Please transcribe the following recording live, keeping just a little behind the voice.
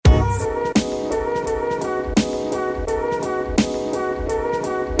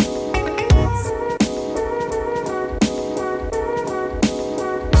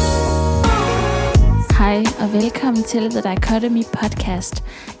og velkommen til The Dichotomy podcast.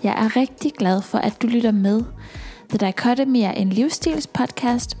 Jeg er rigtig glad for, at du lytter med. The Dichotomy er en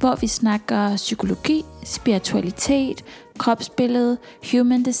livsstilspodcast, hvor vi snakker psykologi, spiritualitet, kropsbillede,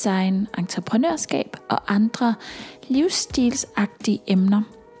 human design, entreprenørskab og andre livsstilsagtige emner.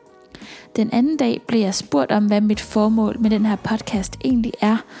 Den anden dag blev jeg spurgt om, hvad mit formål med den her podcast egentlig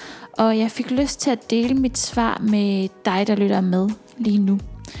er, og jeg fik lyst til at dele mit svar med dig, der lytter med lige nu.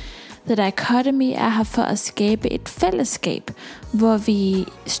 The Dichotomy er her for at skabe et fællesskab, hvor vi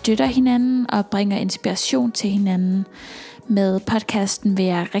støtter hinanden og bringer inspiration til hinanden. Med podcasten vil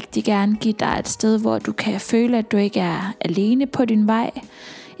jeg rigtig gerne give dig et sted, hvor du kan føle, at du ikke er alene på din vej.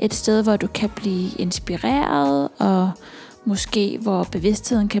 Et sted, hvor du kan blive inspireret, og måske hvor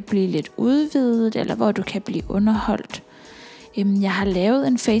bevidstheden kan blive lidt udvidet, eller hvor du kan blive underholdt. Jeg har lavet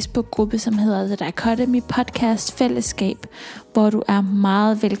en Facebook-gruppe, som hedder The Dichotomy Podcast Fællesskab, hvor du er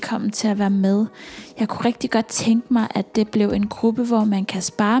meget velkommen til at være med. Jeg kunne rigtig godt tænke mig, at det blev en gruppe, hvor man kan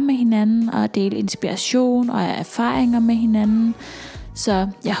spare med hinanden og dele inspiration og erfaringer med hinanden. Så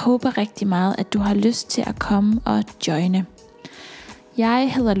jeg håber rigtig meget, at du har lyst til at komme og joine.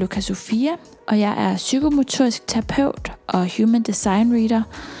 Jeg hedder Luca Sofia, og jeg er psykomotorisk terapeut og human design reader.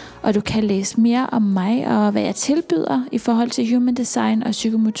 Og du kan læse mere om mig og hvad jeg tilbyder i forhold til human design og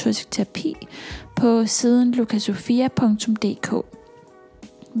psykomotorisk terapi på siden lucasofia.dk.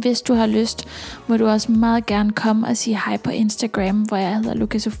 Hvis du har lyst, må du også meget gerne komme og sige hej på Instagram, hvor jeg hedder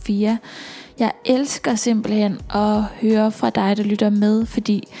Luca Sofia. Jeg elsker simpelthen at høre fra dig, der lytter med,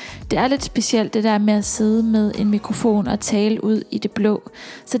 fordi det er lidt specielt det der med at sidde med en mikrofon og tale ud i det blå.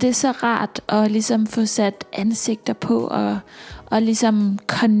 Så det er så rart at ligesom få sat ansigter på og ligesom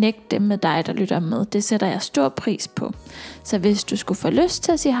connecte med dig, der lytter med. Det sætter jeg stor pris på. Så hvis du skulle få lyst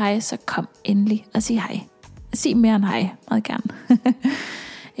til at sige hej, så kom endelig og sig hej. Sig mere end hej, meget gerne.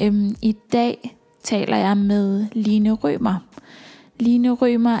 I dag taler jeg med Line Rømer. Line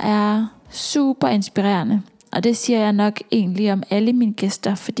Rømer er super inspirerende, og det siger jeg nok egentlig om alle mine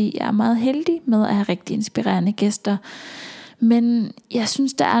gæster, fordi jeg er meget heldig med at have rigtig inspirerende gæster. Men jeg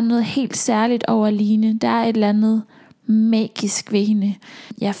synes, der er noget helt særligt over Line. Der er et eller andet magisk ved hende.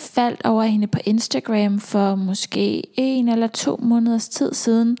 Jeg faldt over hende på Instagram for måske 1 eller 2 måneders tid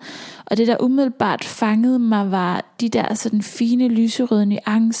siden, og det der umiddelbart fangede mig var de der sådan fine lyserøde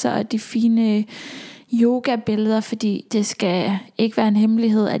nuancer og de fine yoga-billeder, fordi det skal ikke være en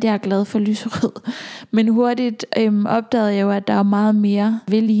hemmelighed, at jeg er glad for lyserød. Men hurtigt opdagede jeg jo, at der er meget mere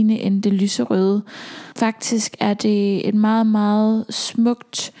ved Line end det lyserøde. Faktisk er det et meget, meget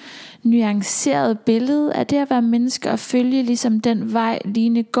smukt, nuanceret billede af det at være menneske og følge ligesom den vej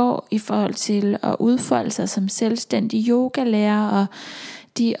Line går i forhold til at udfolde sig som selvstændig yogalærer og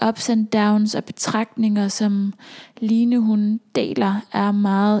de ups and downs og betragtninger, som Line hun deler, er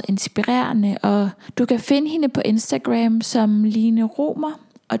meget inspirerende. Og du kan finde hende på Instagram som Line Rømer,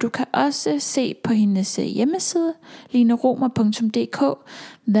 og du kan også se på hendes hjemmeside, lineromer.dk,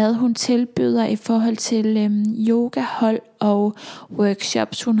 hvad hun tilbyder i forhold til yogahold og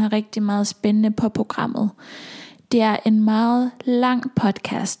workshops. Hun har rigtig meget spændende på programmet. Det er en meget lang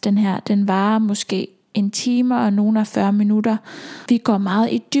podcast, den her. Den varer måske 1 time og nogle af 40 minutter. Vi går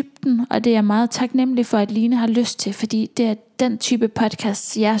meget i dybden, og det er jeg meget taknemmelig for, at Line har lyst til, fordi det er den type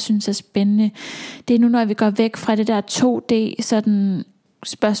podcast, jeg synes er spændende. Det er nu, når vi går væk fra det der 2D, sådan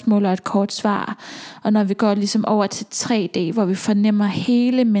spørgsmål og et kort svar, og når vi går ligesom over til 3D, hvor vi fornemmer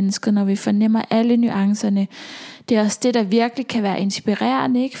hele mennesket, når vi fornemmer alle nuancerne. Det er også det, der virkelig kan være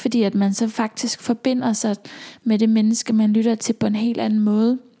inspirerende, ikke? Fordi at man så faktisk forbinder sig med det menneske, man lytter til på en helt anden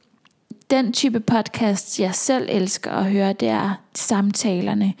måde. Den type podcast, jeg selv elsker at høre, det er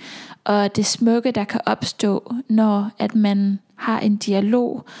samtalerne og det smukke, der kan opstå, når at man har en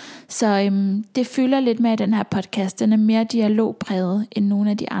dialog. Så det fylder lidt med den her podcast. Den er mere dialogpræget end nogle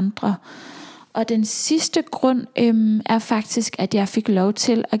af de andre. Og den sidste grund er faktisk, at jeg fik lov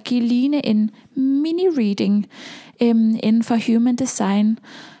til at give Line en mini-reading inden for human design.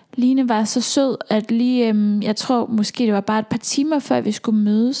 Line var så sød, at lige, jeg tror måske det var bare et par timer før vi skulle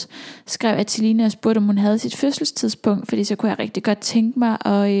mødes, skrev jeg til Line og spurgte, om hun havde sit fødselstidspunkt, fordi så kunne jeg rigtig godt tænke mig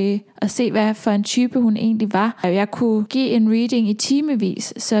at se, hvad for en type hun egentlig var. Jeg kunne give en reading i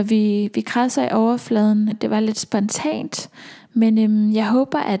timevis, så vi krasser i overfladen. Det var lidt spontant, men jeg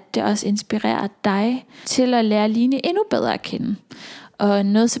håber, at det også inspirerer dig til at lære Line endnu bedre at kende. Og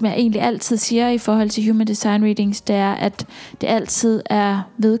noget, som jeg egentlig altid siger i forhold til human design readings, det er, at det altid er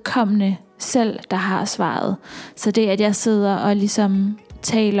vedkommende selv, der har svaret. Så det, at jeg sidder og ligesom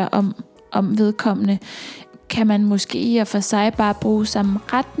taler om vedkommende, kan man måske i og for sig bare bruge som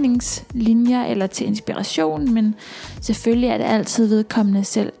retningslinjer eller til inspiration, men selvfølgelig er det altid vedkommende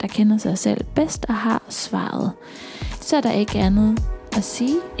selv, der kender sig selv bedst og har svaret. Så er der ikke andet at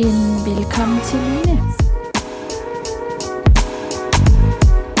sige end velkommen til Line.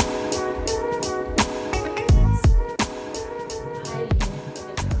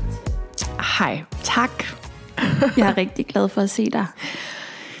 Hej, tak. Jeg er rigtig glad for at se dig.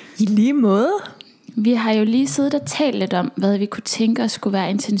 I lige måde. Vi har jo lige siddet og talt lidt om, hvad vi kunne tænke os skulle være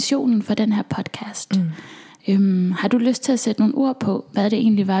intentionen for den her podcast. Har du lyst til at sætte nogle ord på, hvad det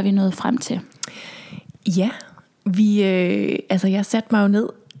egentlig var, vi nåede frem til? Ja, jeg satte mig jo ned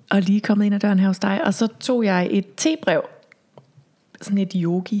og lige kommet ind ad døren her hos dig, og så tog jeg et tebrev, sådan et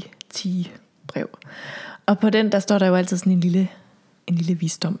yogi-te-brev. Og på den, der står der jo altid sådan en lille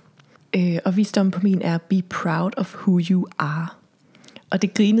visdom. Og visdommen på min er, be proud of who you are. Og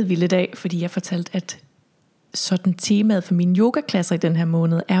det grinede vi lidt af, fordi jeg fortalte, at sådan temaet for mine yogaklasser i den her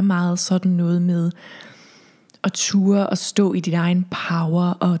måned er meget sådan noget med at ture og stå i din egen power,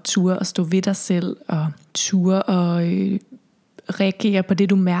 og ture og stå ved dig selv, og ture og reagere på det,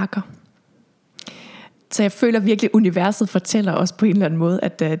 du mærker. Så jeg føler virkelig, at universet fortæller os på en eller anden måde,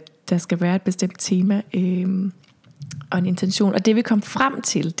 at der skal være et bestemt tema og en intention. Og det vi kom frem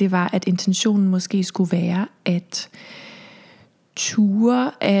til, det var, at intentionen måske skulle være at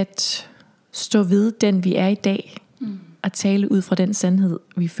ture at stå ved den vi er i dag, og tale ud fra den sandhed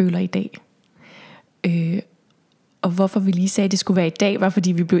vi føler i dag. Og hvorfor vi lige sagde at det skulle være i dag, var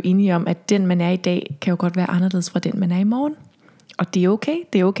fordi vi blev enige om, at den man er i dag kan jo godt være anderledes fra den man er i morgen. Og det er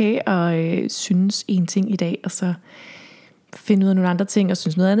okay at synes en ting i dag, og så finde ud af nogle andre ting og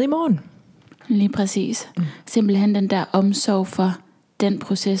synes noget andet i morgen. Lige præcis. Simpelthen den der omsorg for den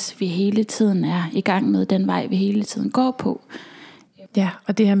proces vi hele tiden er i gang med, den vej vi hele tiden går på. Ja,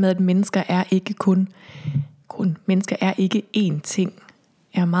 og det her med, at mennesker er ikke mennesker er ikke én ting.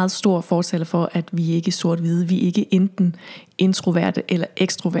 Jeg er meget stor fortæller for, at vi ikke er sort-hvide. Vi er ikke enten introverte eller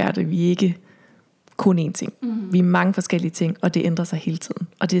ekstroverte. Vi er ikke kun én ting. Vi er mange forskellige ting, og det ændrer sig hele tiden.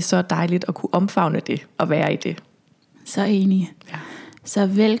 Og det er så dejligt at kunne omfavne det og være i det. Så enig. Ja. Så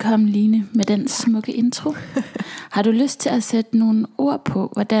velkommen Line med den smukke intro. Har du lyst til at sætte nogle ord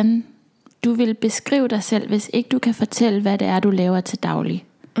på, hvordan du vil beskrive dig selv, hvis ikke du kan fortælle, hvad det er, du laver til daglig?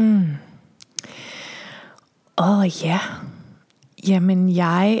 Ja. Jamen,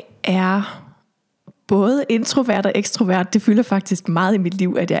 jeg er både introvert og ekstrovert. Det fylder faktisk meget i mit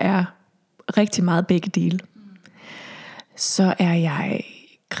liv, at jeg er rigtig meget begge dele. Så er jeg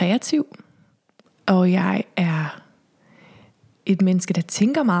kreativ, og jeg er et menneske, der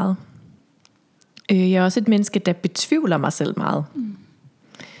tænker meget. Jeg er også et menneske, der betvivler mig selv meget.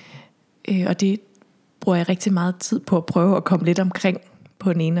 Og det bruger jeg rigtig meget tid på at prøve at komme lidt omkring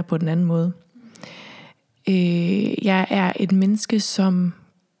på den ene og på den anden måde. Jeg er et menneske, som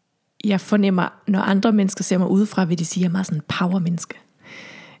jeg fornemmer, når andre mennesker ser mig udefra, vil de sige, at jeg er meget sådan en power-menneske.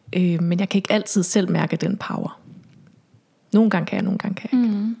 Men jeg kan ikke altid selv mærke den power. Nogle gange kan jeg, nogle gange kan jeg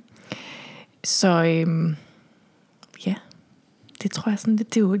ikke. Så ja, det tror jeg sådan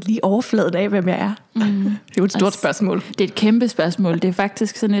lidt, det er jo lige overfladen af, hvem jeg er. Det er jo et stort spørgsmål. Det er et kæmpe spørgsmål. Det er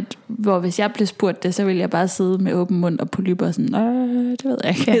faktisk sådan et, hvor hvis jeg blev spurgt det, så ville jeg bare sidde med åben mund og polypper og sådan, det ved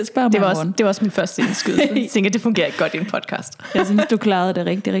jeg ikke. Ja, det var også min første indskydelse. Jeg tænker, det fungerer ikke godt i en podcast. Jeg synes, du klarede det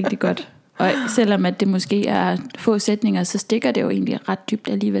rigtig, rigtig godt. Og selvom at det måske er få sætninger, så stikker det jo egentlig ret dybt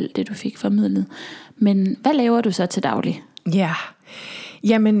alligevel, det du fik formidlet. Men hvad laver du så til daglig? Ja,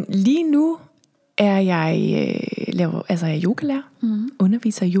 jamen lige nu er jeg yogalærer,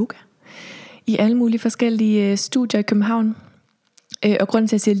 underviser i yoga i alle mulige forskellige studier i København. Og grunden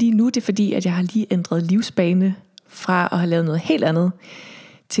til at jeg siger lige nu, det er fordi, at jeg har lige ændret livsbane fra at have lavet noget helt andet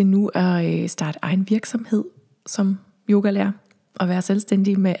til nu at starte egen virksomhed som yogalærer og være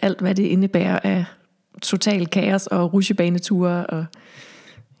selvstændig med alt, hvad det indebærer af total kaos og rutsjebaneture og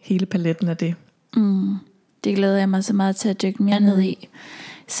hele paletten af det. Det glæder jeg mig så meget til at dykke mere ned i.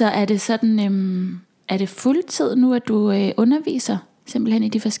 Så er det sådan, er det fuldtid nu, at du underviser simpelthen i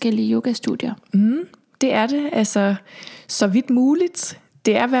de forskellige yogastudier? Det er det, altså så vidt muligt.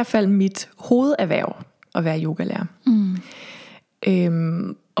 Det er i hvert fald mit hovederhverv at være yogalærer.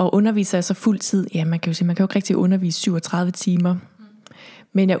 Og underviser jeg så fuldtid. Ja, man kan jo ikke rigtig undervise 37 timer.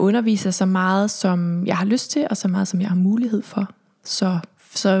 Men jeg underviser så meget, som jeg har lyst til, og så meget, som jeg har mulighed for.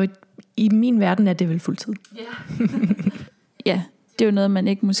 Så i min verden er det vel fuldtid. Ja, det er jo noget, man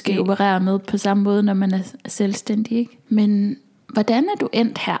ikke måske opererer med på samme måde, når man er selvstændig, ikke? Men hvordan er du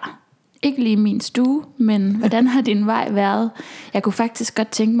endt her? Ikke lige min stue, men hvordan har din vej været? Jeg kunne faktisk godt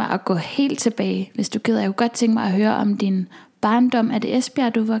tænke mig at gå helt tilbage, hvis du gider. Jeg kunne godt tænke mig at høre om din barndom. Er det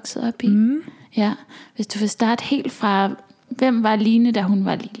Esbjerg, du voksede op i? Ja, hvis du vil starte helt fra, hvem var Line, da hun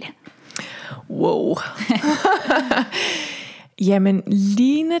var lille? Wow. Jamen,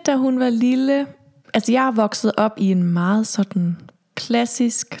 Line, da hun var lille... Altså, jeg er vokset op i en meget sådan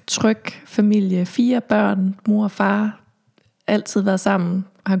klassisk, tryg familie. 4 børn, mor og far. Altid været sammen.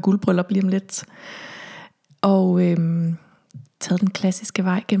 Har guldbryllup lige om lidt. Og taget den klassiske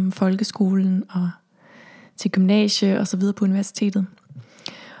vej gennem folkeskolen og til gymnasie og så videre på universitetet.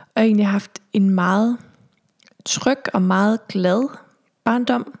 Og egentlig har haft en meget tryg og meget glad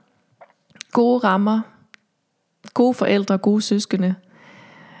barndom. Gode rammer, gode forældre, gode søskende.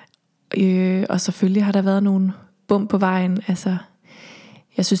 Og selvfølgelig har der været nogle bump på vejen. Altså,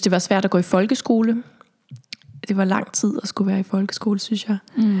 jeg synes, det var svært at gå i folkeskole. Det var lang tid at skulle være i folkeskole, synes jeg.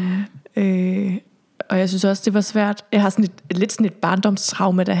 Og jeg synes også, det var svært. Jeg har sådan lidt sådan et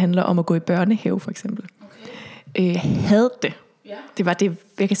barndomstraume, der handler om at gå i børnehave, for eksempel. Okay. Jeg havde det. Ja. Det var det.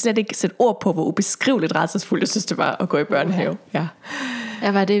 Jeg kan slet ikke sætte ord på, hvor ubeskriveligt rædselsfuldt jeg synes, det var at gå i børnehave. Ja.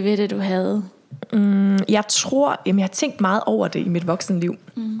 Hvad var det ved det, du havde? Jeg tror, jeg har tænkt meget over det i mit voksenliv.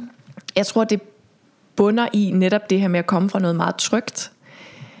 Jeg tror, det bunder i netop det her med at komme fra noget meget trygt.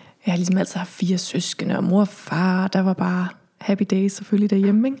 Jeg har ligesom altid haft 4 søskende og mor og far. Der var bare happy days selvfølgelig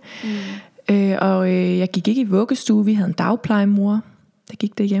derhjemme, ikke? Og jeg gik ikke i vuggestue. Vi havde en dagplejemor, der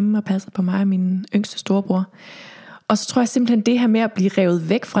gik derhjemme og passede på mig og min yngste storebror. Og så tror jeg simpelthen, det her med at blive revet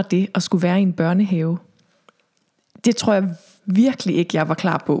væk fra det og skulle være i en børnehave, det tror jeg virkelig ikke, jeg var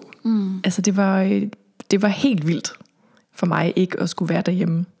klar på. Altså det var helt vildt for mig ikke at skulle være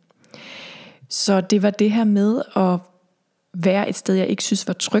derhjemme. Så det var det her med at være et sted, jeg ikke synes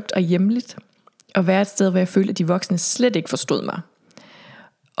var trygt og hjemligt. Og være et sted, hvor jeg følte, at de voksne slet ikke forstod mig.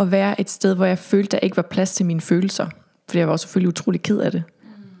 Og være et sted, hvor jeg følte, at der ikke var plads til mine følelser. For jeg var selvfølgelig utrolig ked af det.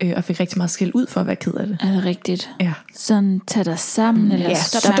 Og fik rigtig meget skæld ud for at være ked af det. Er det rigtigt? Ja. Sådan tag dig sammen, eller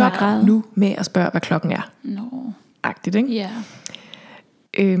stop nu med at spørge, hvad klokken er. Agtigt, ikke? Ja.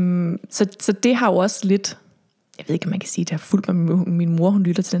 Så det har jo også lidt... Jeg ved ikke, om man kan sige, det har fulgt mig. Min mor, hun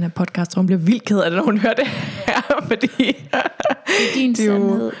lytter til den her podcast, og hun bliver vildt ked af det, når hun hører det her. Fordi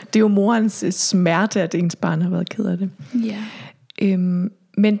det er jo morens smerte, at ens barn har været ked af det. Ja.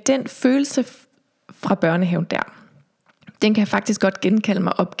 Men den følelse fra børnehaven der, den kan jeg faktisk godt genkalde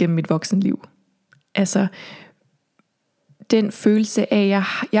mig op gennem mit voksenliv. Altså, den følelse af, at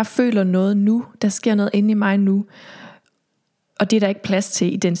jeg føler noget nu, der sker noget inde i mig nu, og det er der ikke plads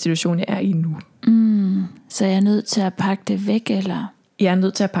til i den situation, jeg er i nu. Så jeg er nødt til at pakke det væk, eller? Jeg er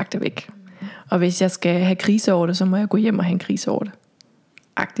nødt til at pakke det væk. Og hvis jeg skal have krise over det, så må jeg gå hjem og have en krise over det.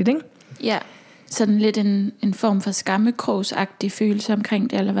 Agtigt, ikke? Ja, sådan lidt en form for skammekrogsagtig følelse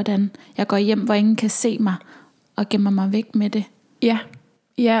omkring det, eller hvordan jeg går hjem, hvor ingen kan se mig, og gemmer mig væk med det.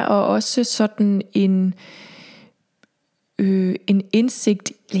 Ja, og også sådan en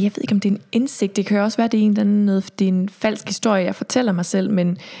indsigt, eller jeg ved ikke, om det er en indsigt, det kan jo også være, det er det er en falsk historie, jeg fortæller mig selv,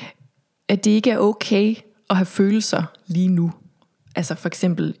 men at det ikke er okay at have følelser lige nu. Altså for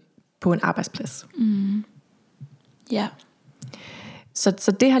eksempel på en arbejdsplads. Ja.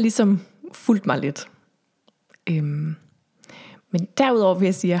 Så det har ligesom fulgt mig lidt. Men derudover vil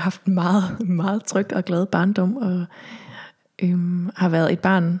jeg sige, at jeg har haft en meget, meget tryg og glad barndom, og har været et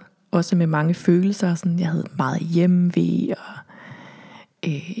barn også med mange følelser. Sådan, jeg havde meget hjemve, og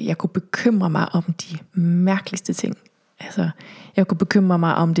jeg kunne bekymre mig om de mærkeligste ting. Altså, jeg kunne bekymre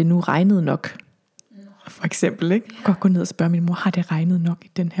mig om det nu regnede nok. For eksempel, ikke? Jeg kunne gå ned og spørge min mor, har det regnet nok i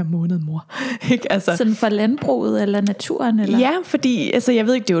den her måned, mor? Ikke? Altså, sådan for landbruget eller naturen? Eller? Ja, fordi altså, jeg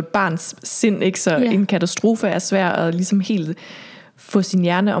ved ikke, det er jo et barns sind, ikke? Så en katastrofe er svær at ligesom helt få sin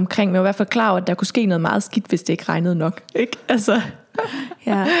hjerne omkring. Men jeg var i hvert fald klar over, at der kunne ske noget meget skidt, hvis det ikke regnede nok. Ikke? Altså,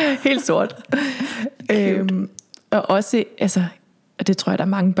 helt sort. Og også, altså, og det tror jeg, der er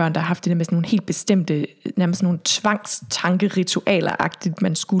mange børn, der har haft det der med sådan nogle helt bestemte, nærmest nogle tvangstankeritualer-agtigt,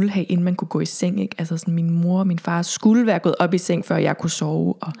 man skulle have, inden man kunne gå i seng. Ikke? Altså sådan, min mor og min far skulle være gået op i seng, før jeg kunne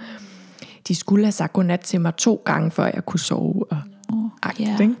sove, og de skulle have sagt godnat til mig 2 gange, før jeg kunne sove. Og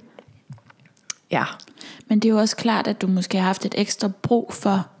ikke? Ja. Men det er jo også klart, at du måske har haft et ekstra brug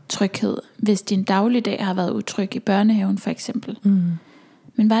for tryghed, hvis din dagligdag har været utryg i børnehaven for eksempel.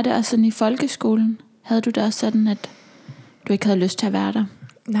 Men var det også sådan i folkeskolen? Havde du det også sådan, at du ikke havde lyst til at være der?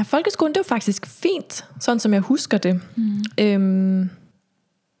 Nej, folkeskolen, det var faktisk fint, sådan som jeg husker det.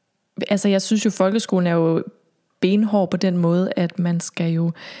 Altså jeg synes jo, folkeskolen er jo benhård på den måde, at man skal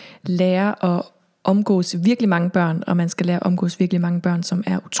jo lære at omgås virkelig mange børn, og man skal lære at omgås virkelig mange børn, som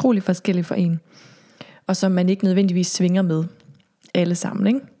er utrolig forskellige for en, og som man ikke nødvendigvis svinger med alle sammen,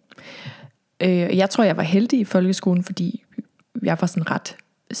 ikke? Jeg tror, jeg var heldig i folkeskolen, fordi jeg var sådan ret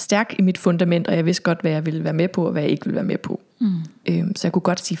stærk i mit fundament, og jeg vidste godt, hvad jeg ville være med på, og hvad jeg ikke ville være med på. Så jeg kunne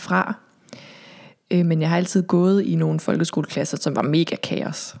godt sige fra. Men jeg har altid gået i nogle folkeskoleklasser, som var mega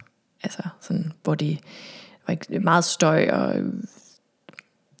kaos. Altså sådan, hvor det var ikke meget støj, og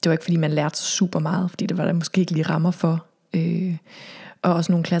det var ikke fordi man lærte så super meget, fordi det var der måske ikke lige rammer for. Og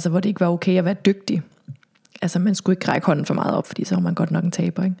også nogle klasser, hvor det ikke var okay at være dygtig. Altså man skulle ikke række hånden for meget op, fordi så var man godt nok en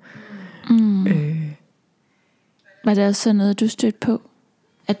taber, ikke? Var det også sådan noget, du stødte på?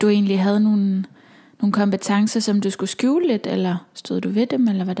 At du egentlig havde nogle kompetencer, som du skulle skjule lidt, eller stod du ved dem,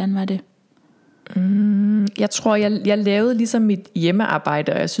 eller hvordan var det? Jeg tror, jeg lavede ligesom mit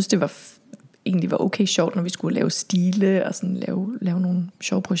hjemmearbejde, og jeg synes, det var egentlig var okay sjovt, når vi skulle lave stile og sådan lave nogle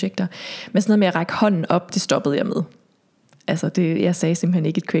sjove projekter. Men sådan noget med at række hånden op, det stoppede jeg med. Altså jeg sagde simpelthen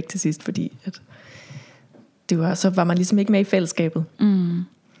ikke et kvæk til sidst, fordi at så var man ligesom ikke med i fællesskabet.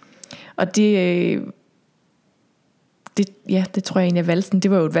 Og det tror jeg egentlig er valsen.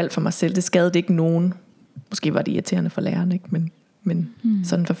 Det var jo et valg for mig selv. Det skadede ikke nogen. Måske var det irriterende for læreren, ikke? Men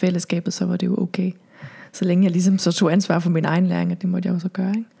sådan for fællesskabet, så var det jo okay. Så længe jeg ligesom så tog ansvar for min egen læring, og det måtte jeg jo så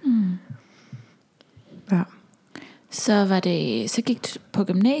gøre, ikke? Ja. Så gik du på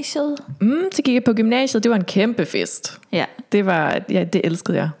gymnasiet? Så gik jeg på gymnasiet. Det var en kæmpe fest. Ja. Det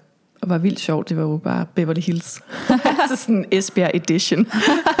elskede jeg. Og var vildt sjovt. Det var jo bare Beverly Hills. Så sådan Esbjerg edition.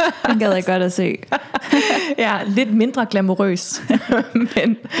 Den gad jeg godt at se. Ja, lidt mindre glamourøs.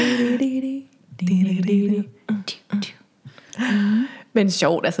 Men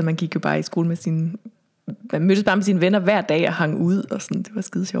sjovt, altså man gik jo bare i skole med man mødtes bare med sine venner hver dag og hang ud, og sådan, det var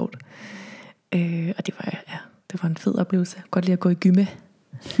skide sjovt. Og det var en fed oplevelse. Godt lige at gå i gymme.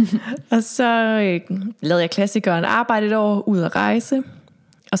 Og så lavede jeg klassikeren, arbejde et år, ud at rejse,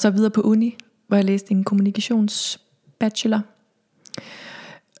 og så videre på uni, hvor jeg læste en kommunikationsbachelor.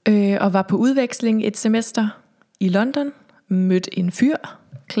 Og var på udveksling et semester i London, mødte en fyr,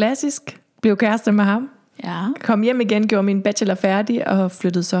 klassisk, blev kæreste med ham. Ja. Kom hjem igen, gjorde min bachelor færdig, og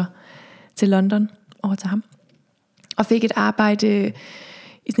flyttede så til London over til ham. Og fik et arbejde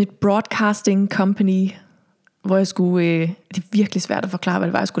i sådan et broadcasting company, hvor jeg skulle, det er virkelig svært at forklare, hvad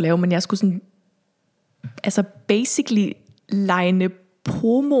det var, jeg skulle lave, men jeg skulle sådan, altså basically line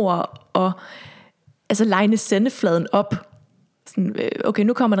promoer og altså line sendefladen op. Sådan, okay,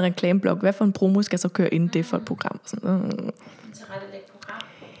 nu kommer der en reklameblok. Hvad for en promo skal så køre ind det for et program? Sådan, Tilrettelægge program?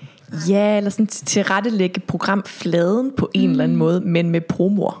 Ja, eller sådan tilrettelægge programfladen på en eller anden måde, men med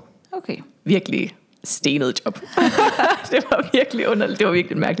promoer. Okay. Virkelig stenet job. Det var virkelig underligt. Det var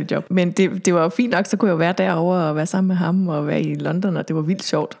virkelig et mærkeligt job. Men det var jo fint nok, så kunne jeg jo være derovre og være sammen med ham og være i London, og det var vildt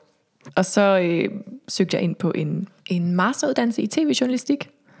sjovt. Og så søgte jeg ind på en masteruddannelse i tv-journalistik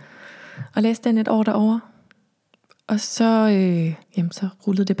og læste den et år derovre. Og så, så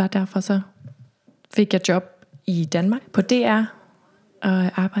rullede det bare derfra, så fik jeg job i Danmark på DR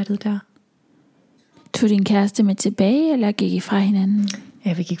og arbejdede der. Tog din kæreste med tilbage, eller gik I fra hinanden?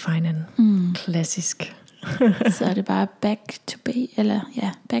 Ja, vi gik fra hinanden. Klassisk. Så er det bare back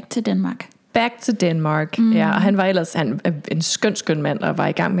to Danmark. Back to Denmark. Ja, og han er en skøn mand, og var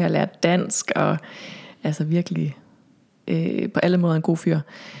i gang med at lære dansk, og altså virkelig på alle måder en god fyr.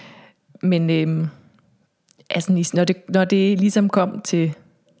 Men altså, når det ligesom kom til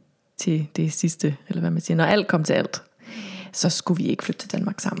det sidste, eller hvad man siger, når alt kom til alt, så skulle vi ikke flytte til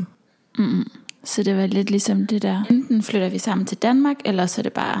Danmark sammen. Så det var lidt ligesom det der, enten flytter vi sammen til Danmark, eller så er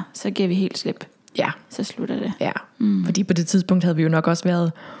det bare, så giver vi helt slip. Ja. Så slutter det. Ja, fordi på det tidspunkt havde vi jo nok også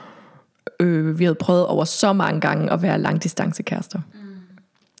været, vi havde prøvet over så mange gange at være langdistancekærester.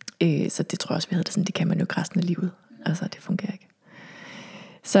 Så det tror jeg også, vi havde det sådan, det kan man jo ikke resten af livet. Altså, det fungerer ikke.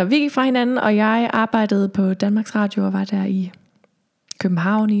 Så vi gik fra hinanden, og jeg arbejdede på Danmarks Radio og var der i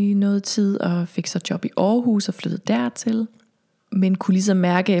København i noget tid, og fik så job i Aarhus og flyttede dertil. Men kunne ligesom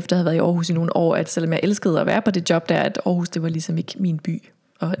mærke, efter at have været i Aarhus i nogle år, at selvom jeg elskede at være på det job der, at Aarhus, det var ligesom ikke min by.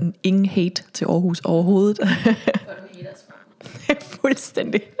 Og ingen hate til Aarhus overhovedet.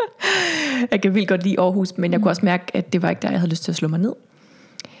 Fuldstændig. Jeg kan vildt godt lide Aarhus, men jeg kunne også mærke, at det var ikke der, jeg havde lyst til at slå mig ned.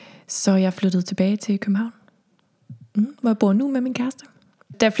 Så jeg flyttede tilbage til København, hvor jeg bor nu med min kæreste.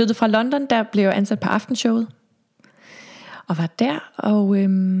 Da jeg flyttede fra London, der blev jeg ansat på Aftenshowet. Og var der, og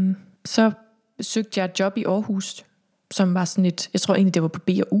så søgte jeg et job i Aarhus, som var sådan et, jeg tror egentlig, det var på B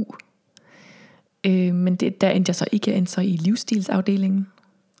og U. Men der endte jeg så ikke, jeg endte så i livsstilsafdelingen,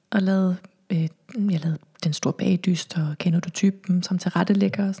 og jeg lavede Den Store Bagdyst, og Kender du typen, som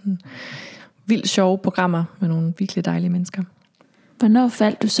tilrettelægger, og sådan vildt sjove programmer med nogle virkelig dejlige mennesker. Hvornår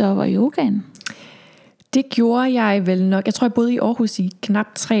faldt du så over yogaen? Det gjorde jeg vel nok. Jeg tror, jeg boede i Aarhus i knap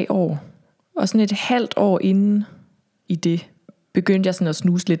 3 år. Og sådan et halvt år inden i det, begyndte jeg sådan at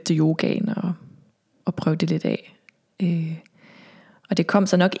snuse lidt til yogaen og prøve det lidt af. Og det kom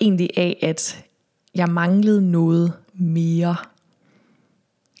så nok egentlig af, at jeg manglede noget mere.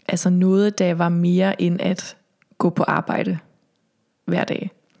 Altså noget, der var mere end at gå på arbejde hver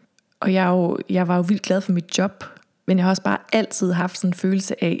dag. Og jeg var jo vildt glad for mit job, men jeg har også bare altid haft sådan en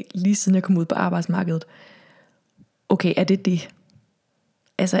følelse af, lige siden jeg kom ud på arbejdsmarkedet, okay, er det det?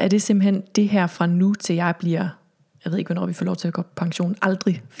 Altså er det simpelthen det her fra nu til jeg bliver, jeg ved ikke, hvornår vi får lov til at gå på pension,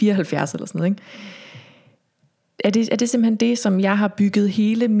 aldrig 74 eller sådan noget, ikke? Er det simpelthen det, som jeg har bygget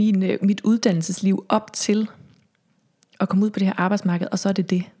hele mit uddannelsesliv op til, at komme ud på det her arbejdsmarked, og så er det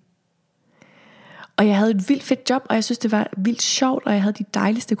det. Og jeg havde et vildt fedt job, og jeg synes, det var vildt sjovt, og jeg havde de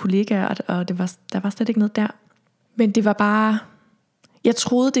dejligste kollegaer, og der var slet ikke noget der. Men det var bare, jeg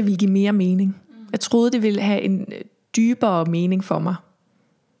troede, det ville give mere mening. Jeg troede, det ville have en dybere mening for mig.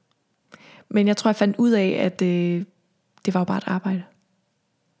 Men jeg tror, jeg fandt ud af, at det var jo bare et arbejde.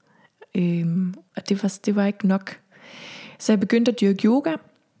 Og det var ikke nok. Så jeg begyndte at dyrke yoga,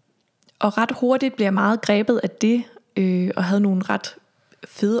 og ret hurtigt blev jeg meget grebet af det, og havde nogle ret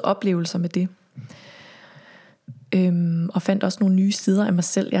fede oplevelser med det. Og fandt også nogle nye sider af mig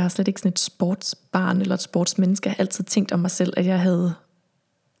selv. Jeg har slet ikke sådan et sportsbarn eller et sportsmenneske. Jeg har altid tænkt om mig selv, at jeg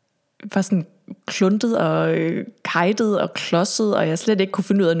var sådan kluntet og kajtet og klodset, og jeg slet ikke kunne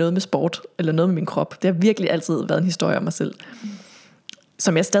finde ud af noget med sport eller noget med min krop. Det har virkelig altid været en historie om mig selv,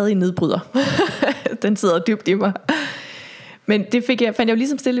 som jeg stadig nedbryder. Den sidder dybt i mig. Men det fandt jeg jo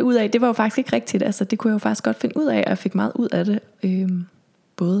ligesom stille ud af. Det var jo faktisk ikke rigtigt. Altså, det kunne jeg jo faktisk godt finde ud af, og jeg fik meget ud af det.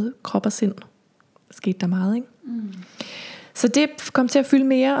 Både krop og sind skete der meget, ikke? Så det kom til at fylde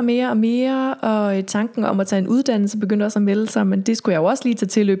mere og mere og mere, og tanken om at tage en uddannelse begyndte også at melde sig, men det skulle jeg jo også lige tage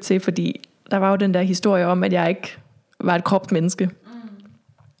tilløb til, fordi der var jo den der historie om, at jeg ikke var et kropsmenneske.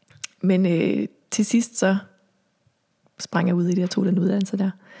 Men til sidst så sprang jeg ud i det og tog den uddannelse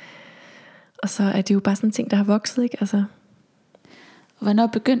der. Og så er det jo bare sådan en ting, der har vokset, ikke? Altså. Hvornår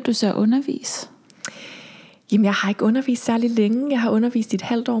begyndte du så at undervise? Jamen, jeg har ikke undervist særlig længe. Jeg har undervist i et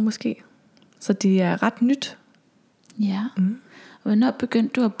halvt år måske. Så det er ret nyt. Ja. Hvornår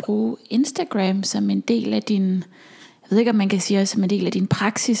begyndte du at bruge Instagram som en del af din, jeg ved ikke om man kan sige også som en del af din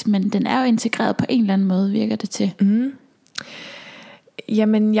praksis, men den er jo integreret på en eller anden måde, virker det til.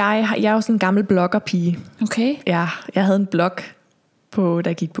 Jamen jeg er jo sådan en gammel bloggerpige. Okay. Ja, jeg havde en blog da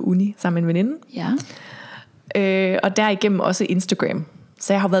jeg gik på uni sammen med en veninde. Ja. Og derigennem også Instagram.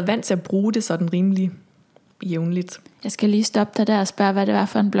 Så jeg har været vant til at bruge det sådan rimelig jævnligt. Jeg skal lige stoppe dig der og spørge, hvad det var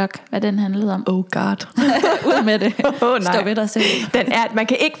for en blog, hvad den handlede om. Oh god. Ud med det. Nej. Stå ved dig selv. Man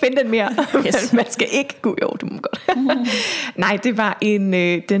kan ikke finde den mere. Yes. Man skal ikke gå. Jo, det må man godt. Nej, det var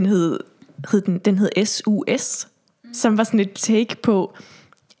den hed SUS, som var sådan et take på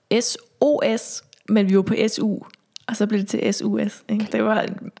SOS, men vi var på SU. Og så blev det til SUS. Ikke? Det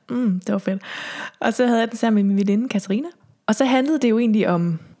var fedt. Og så havde jeg den sammen med min veninde Katarina. Og så handlede det jo egentlig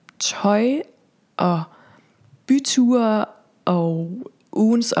om tøj og byture og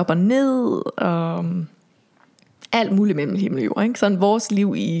ugens op og ned og alt muligt mellem himmel og jord, ikke? Sådan vores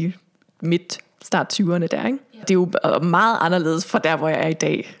liv i start 20'erne der, ikke? Ja. Det er jo meget anderledes fra der, hvor jeg er i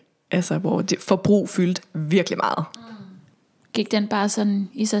dag. Altså, hvor det forbrug fyldte virkelig meget. Gik den bare sådan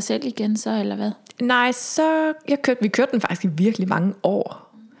i sig selv igen så, eller hvad? Nej, vi kørte den faktisk i virkelig mange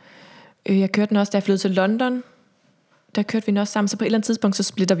år. Jeg kørte den også, da jeg flyttede til London. Der kørte vi den også sammen, så på et eller andet tidspunkt, så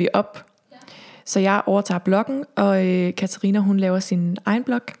splitter vi op. Så jeg overtager bloggen, og Katarina, hun laver sin egen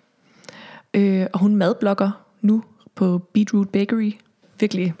blog. Og hun madblogger nu på Beetroot Bakery.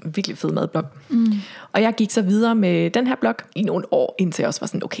 Virkelig, virkelig fed madblog. Og jeg gik så videre med den her blog i nogle år, indtil jeg også var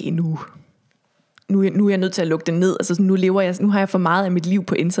sådan, okay, nu er jeg nødt til at lukke den ned. Altså nu har jeg for meget af mit liv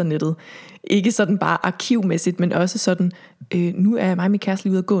på internettet. Ikke sådan bare arkivmæssigt, men også sådan, nu er mig og min kæreste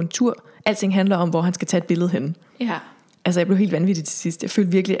lige ude at gå en tur. Alting handler om, hvor han skal tage et billede hen. Ja. Altså jeg blev helt vanvittig til sidst. Jeg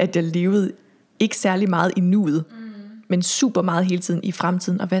følte virkelig, at jeg levede ikke særlig meget i nuet, men super meget hele tiden i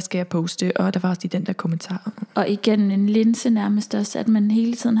fremtiden, og hvad skal jeg poste, og der var også den der kommentar. Og igen en linse nærmest også, at man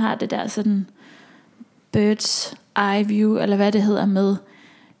hele tiden har det der sådan bird's eye view, eller hvad det hedder med,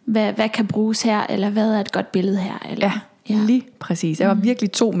 hvad kan bruges her, eller hvad er et godt billede her. Eller? Ja, lige præcis. Jeg var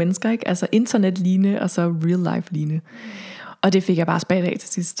virkelig to mennesker, ikke? Altså internet-line, og så real-life-line. Og det fik jeg bare spagt af til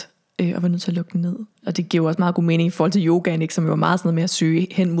sidst, og var nødt til at lukke den ned. Og det giver også meget god mening i forhold til yogaen, ikke? Som jo var meget sådan noget med at søge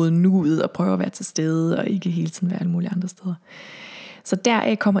hen mod nuet, og prøve at være til stede, og ikke hele tiden være alle mulige andre steder. Så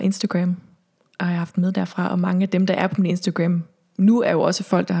deraf kommer Instagram, og jeg har haft med derfra, og mange af dem, der er på min Instagram, nu er jo også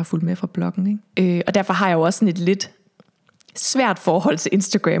folk, der har fulgt med fra bloggen, ikke? Og derfor har jeg jo også sådan et lidt svært forhold til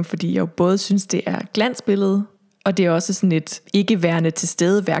Instagram, fordi jeg jo både synes, det er glansbillede, og det er også sådan et ikke-værende til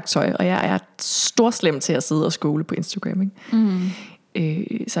stede værktøj, og jeg er storslem til at sidde og scrolle på Instagram, ikke?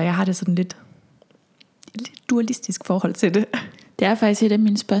 Så jeg har det sådan lidt dualistisk forhold til det. Det er faktisk et af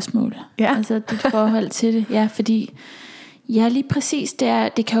mine spørgsmål. Ja. Altså dit forhold til det. Ja, fordi Ja, lige præcis.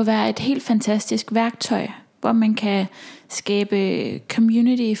 Det kan jo være et helt fantastisk værktøj, hvor man kan skabe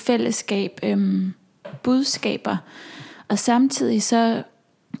community, fællesskab, budskaber. Og samtidig så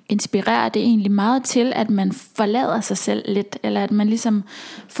inspirerer det egentlig meget til, at man forlader sig selv lidt, eller at man ligesom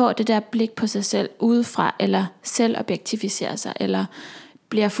får det der blik på sig selv udefra, eller selv objektificerer sig, eller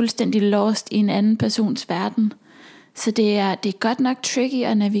bliver fuldstændig lost i en anden persons verden. Så det er godt nok tricky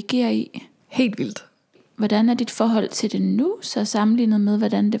at navigere i. Helt vildt. Hvordan er dit forhold til det nu, så sammenlignet med,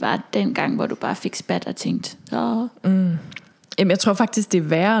 hvordan det var dengang, hvor du bare fik spat og tænkte, Jamen, jeg tror faktisk, det er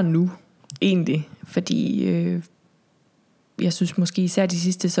værre nu, egentlig. Fordi jeg synes måske især de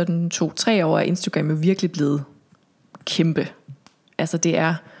sidste sådan 2-3 år, er Instagram jo virkelig blevet kæmpe. Altså det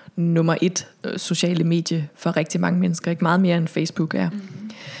er nummer 1 sociale medie for rigtig mange mennesker. Ikke meget mere end Facebook er.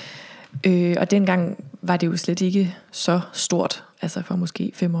 Og dengang var det jo slet ikke så stort. Altså for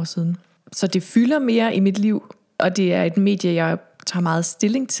måske 5 år siden. Så det fylder mere i mit liv. Og det er et medie, jeg tager meget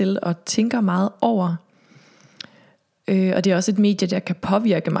stilling til og tænker meget over. Og det er også et medie, der kan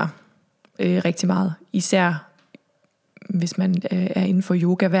påvirke mig rigtig meget. Især hvis man er inden for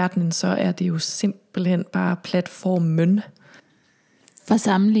yoga-verdenen, så er det jo simpelthen bare platformen. For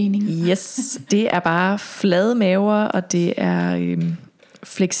sammenligning. Yes, det er bare flade maver, og det er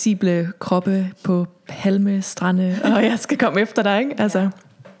fleksible kroppe på palmestrande, og jeg skal komme efter dig, ikke? Altså,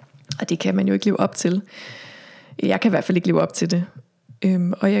 og det kan man jo ikke leve op til. Jeg kan i hvert fald ikke leve op til det.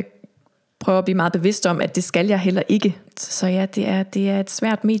 Og jeg prøver at blive meget bevidst om, at det skal jeg heller ikke. Så ja, det er et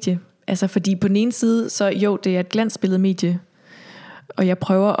svært medie. Altså fordi på den ene side, så jo, det er et glansbilledmedie, og jeg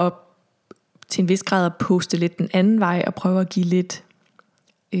prøver at til en vis grad at poste lidt den anden vej, og prøver at give lidt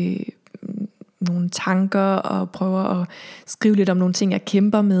nogle tanker, og prøver at skrive lidt om nogle ting, jeg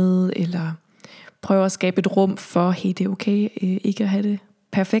kæmper med, eller prøver at skabe et rum for, hey, det er okay ikke at have det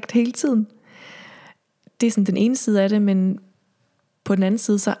perfekt hele tiden. Det er sådan den ene side af det, men på den anden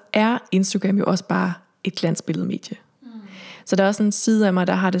side, så er Instagram jo også bare et glansbilledmedie. Så der er også en side af mig,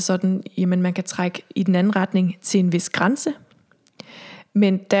 der har det sådan, jamen man kan trække i den anden retning til en vis grænse.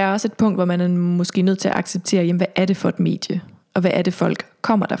 Men der er også et punkt, hvor man er måske nødt til at acceptere, jamen hvad er det for et medie? Og hvad er det folk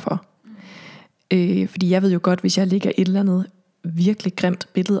kommer derfor? Fordi jeg ved jo godt, hvis jeg lægger et eller andet virkelig grimt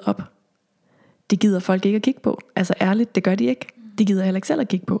billede op, det gider folk ikke at kigge på. Altså ærligt, det gør de ikke. De gider heller ikke selv at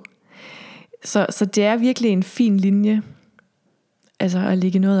kigge på. Så det er virkelig en fin linje, altså at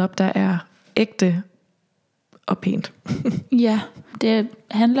lægge noget op, der er ægte og pænt. Ja, det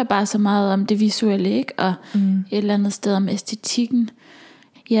handler bare så meget om det visuelle, ikke? Og et eller andet sted om æstetikken.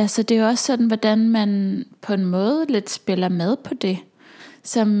 Ja, så det er jo også sådan, hvordan man på en måde lidt spiller med på det.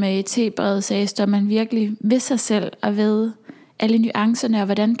 Som i T-brevet sagde, står man virkelig ved sig selv og ved alle nuancerne, og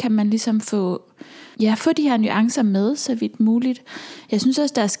hvordan kan man ligesom få de her nuancer med, så vidt muligt. Jeg synes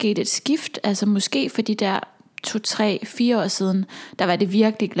også, der er sket et skift, altså måske for de der 2, 3, 4 år siden, der var det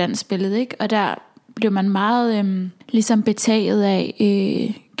virkelig glansbillede, ikke? Og der blev man meget ligesom betaget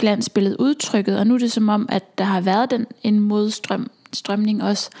af glansbilledet udtrykket, og nu er det som om, at der har været en modstrømning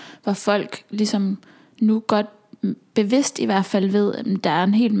også, hvor folk ligesom nu godt bevidst i hvert fald ved, at der er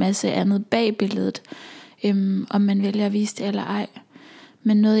en hel masse andet bag billedet, om man vælger at vise det eller ej.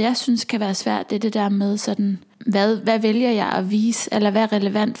 Men noget jeg synes kan være svært, det er det der med sådan, hvad vælger jeg at vise, eller hvad er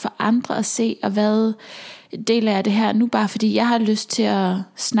relevant for andre at se, og hvad deler jeg det her nu bare fordi jeg har lyst til at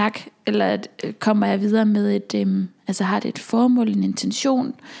snakke, eller kommer jeg videre med altså har det et formål, en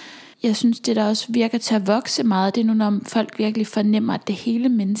intention. Jeg synes det der også virker til at vokse meget, det er nu når folk virkelig fornemmer, at det hele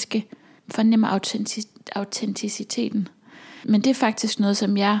menneske fornemmer autenticiteten. Men det er faktisk noget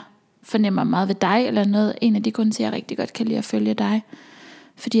som jeg fornemmer meget ved dig, eller noget, en af de grunde til jeg rigtig godt kan lide at følge dig,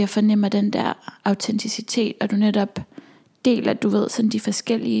 fordi jeg fornemmer den der autenticitet, og du netop deler, du ved, sådan de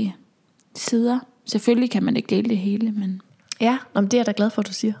forskellige sider. Selvfølgelig kan man ikke dele det hele, men... Ja, det er jeg da glad for, at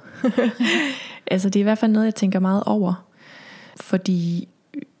du siger. Altså, det er i hvert fald noget, jeg tænker meget over. Fordi...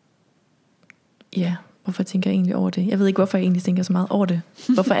 Ja, hvorfor tænker jeg egentlig over det? Jeg ved ikke, hvorfor jeg egentlig tænker så meget over det.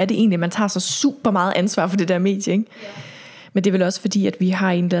 Hvorfor er det egentlig, at man tager så super meget ansvar for det der medie, ikke? Ja. Men det er vel også fordi, at vi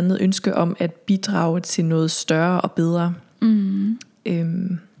har en eller anden ønske om at bidrage til noget større og bedre.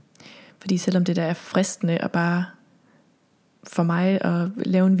 Fordi selvom det der er fristende at bare for mig at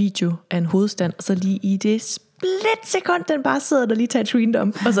lave en video af en hovedstand, og så lige i det splitsekund, den bare sidder der lige tager et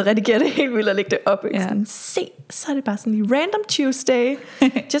random, og så redigerer det helt vildt og lægger det op. Ikke? Ja. Sådan, se, så er det bare sådan lige random Tuesday,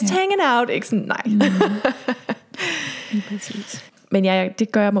 just hanging out. Ikke sådan, nej. Men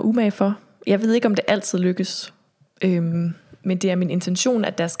det gør jeg mig umage for. Jeg ved ikke, om det altid lykkes. Men det er min intention,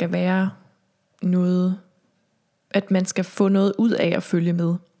 at der skal være noget, at man skal få noget ud af at følge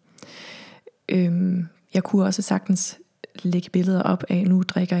med. Jeg kunne også sagtens lægge billeder op af, nu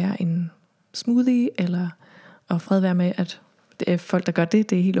drikker jeg en smoothie, eller Og fred være med, at det er folk, der gør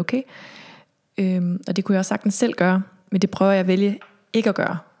det er helt okay. Og det kunne jeg også sagtens selv gøre, men det prøver jeg at vælge ikke at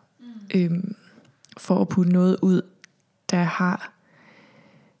gøre. For at putte noget ud, der har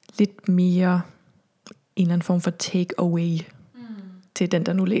lidt mere en eller anden form for take-away til den,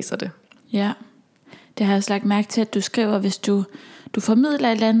 der nu læser det. Ja, det har jeg også lagt mærke til, at du skriver, hvis du formidler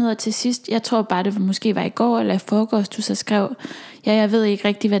et eller andet, og til sidst, jeg tror bare, det måske var i går eller i forgårs, du så skrev, jeg ved ikke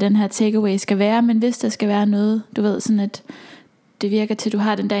rigtig, hvad den her takeaway skal være, men hvis der skal være noget, du ved, sådan at det virker til, at du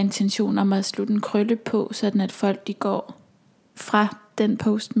har den der intention om at slutte en krølle på, sådan at folk, de går fra den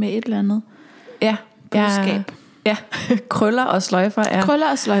post med et eller andet budskab. Ja, krøller og sløjfer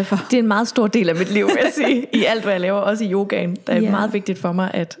det er en meget stor del af mit liv, vil jeg sige, i alt, hvad jeg laver, også i yogaen. Der er meget vigtigt for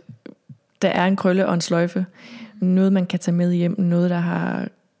mig, at der er en krølle og en sløjfe. Noget, man kan tage med hjem, noget, der har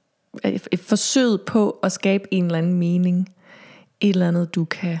et forsøg på at skabe en eller anden mening. Et eller andet, du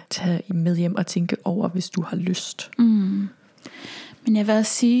kan tage med hjem og tænke over, hvis du har lyst. Men jeg vil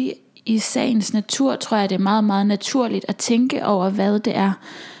også sige, i sagens natur, tror jeg, det er meget, meget naturligt at tænke over, hvad det er,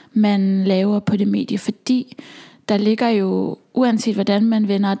 man laver på det medie, fordi der ligger jo, uanset hvordan man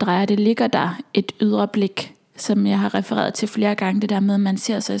vender og drejer det, ligger der et ydre blik, som jeg har refereret til flere gange, det der med, at man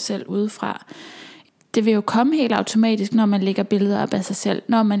ser sig selv udefra. Det vil jo komme helt automatisk, når man lægger billeder op af sig selv,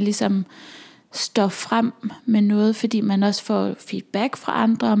 når man ligesom står frem med noget, fordi man også får feedback fra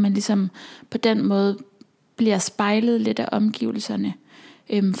andre, og man ligesom på den måde bliver spejlet lidt af omgivelserne,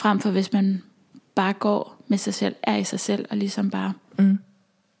 frem for hvis man bare går med sig selv, er i sig selv, og ligesom bare...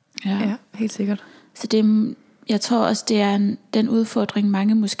 Ja, helt sikkert. Så jeg tror også, det er den udfordring,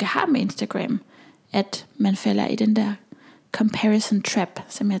 mange måske har med Instagram, at man falder i den der comparison trap,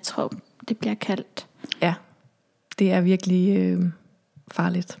 som jeg tror, det bliver kaldt. Ja, det er virkelig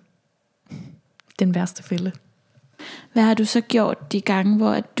farligt. Den værste fælde. Hvad har du så gjort de gange,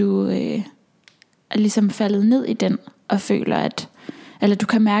 hvor du er ligesom faldet ned i den, og føler, eller du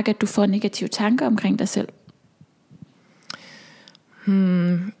kan mærke, at du får negative tanker omkring dig selv?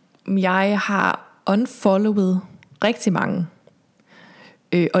 Jeg har unfollowet rigtig mange.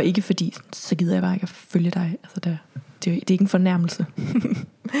 Og ikke fordi, så gider jeg bare ikke at følge dig. Altså det er ikke en fornærmelse.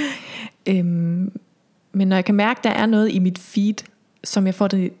 Men når jeg kan mærke, at der er noget i mit feed, som jeg får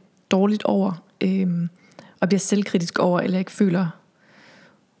det dårligt over, og bliver selvkritisk over, eller ikke føler,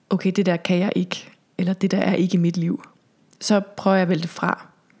 okay, det der kan jeg ikke, eller det der er ikke i mit liv, så prøver jeg at vælge det fra.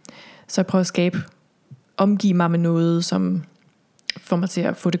 Så jeg prøver at omgive mig med noget, som får mig til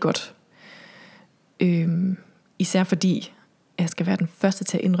at få det godt. Især fordi jeg skal være den første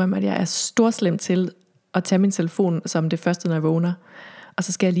til at indrømme, at jeg er storslem til at tage min telefon som det første, når jeg vågner. Og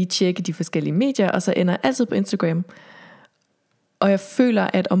så skal jeg lige tjekke de forskellige medier, og så ender jeg altid på Instagram. Og jeg føler,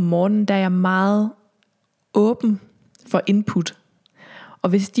 at om morgenen, der er jeg meget åben for input. Og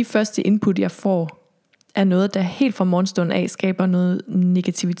hvis de første input, jeg får, er noget, der helt fra morgenstunden af skaber noget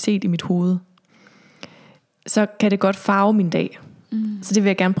negativitet i mit hoved, så kan det godt farve min dag. Så det vil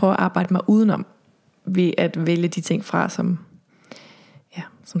jeg gerne prøve at arbejde mig udenom, ved at vælge de ting fra, som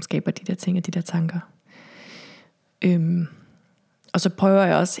skaber de der ting og de der tanker. Og så prøver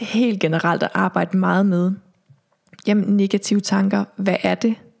jeg også helt generelt at arbejde meget med, negative tanker, hvad er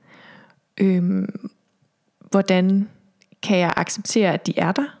det? Hvordan kan jeg acceptere, at de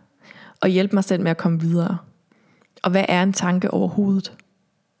er der? Og hjælpe mig selv med at komme videre. Og hvad er en tanke overhovedet?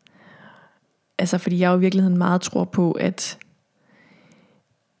 Altså, fordi jeg jo i virkeligheden meget tror på, at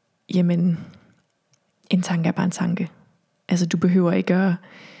en tanke er bare en tanke. Altså, du behøver ikke at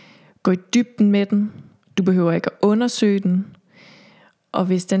gå i dybden med den. Du behøver ikke at undersøge den. Og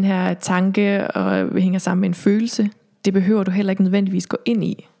hvis den her tanke hænger sammen med en følelse, det behøver du heller ikke nødvendigvis gå ind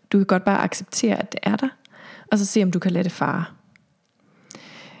i. Du kan godt bare acceptere, at det er der, og så se, om du kan lade det fare.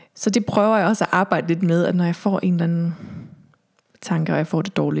 Så det prøver jeg også at arbejde lidt med, at når jeg får en eller anden tanke, og jeg får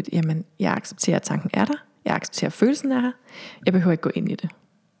det dårligt, jeg accepterer, at tanken er der. Jeg accepterer, at følelsen er her. Jeg behøver ikke gå ind i det.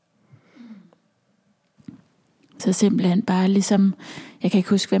 Så simpelthen bare ligesom, jeg kan ikke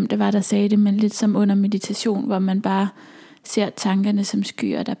huske, hvem det var, der sagde det, men lidt som under meditation, hvor man bare ser tankerne som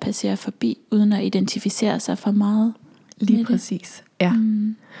skyer, der passerer forbi, uden at identificere sig for meget. Lige præcis. Ja,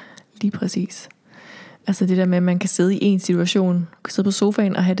 lige præcis. Altså det der med, at man kan sidde i en situation, kan sidde på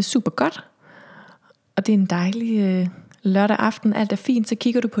sofaen og have det super godt. Og det er en dejlig lørdag aften, alt er fint, så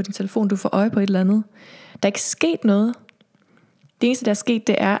kigger du på din telefon, du får øje på et eller andet. Der er ikke sket noget. Det eneste, der er sket,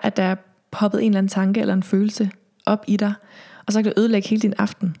 det er, at der er poppet en eller anden tanke eller en følelse op i dig, og så kan det ødelægge hele din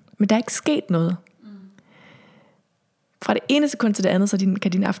aften. Men der er ikke sket noget. Fra det ene sekund til det andet, så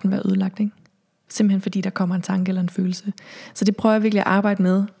kan din aften være ødelagt, ikke? Simpelthen fordi der kommer en tanke eller en følelse. Så det prøver jeg virkelig at arbejde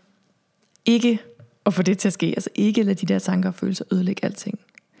med. Ikke at få det til at ske. Altså ikke lade de der tanker og følelser ødelægge alting.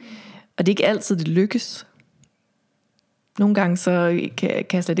 Og det er ikke altid, det lykkes. Nogle gange så kan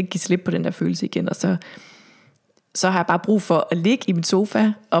jeg slet ikke give slip på den der følelse igen, og så har jeg bare brug for at ligge i min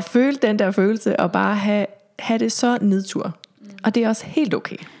sofa og føle den der følelse, og bare have det så nedtur. Og det er også helt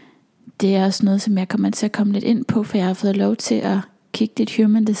okay. Det er også noget, som jeg kommer til at komme lidt ind på, for jeg har fået lov til at kigge dit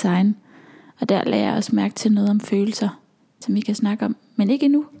human design. Og der lagde jeg også mærke til noget om følelser, som vi kan snakke om. Men ikke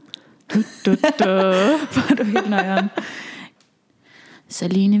endnu. For du helt nøjeren. Så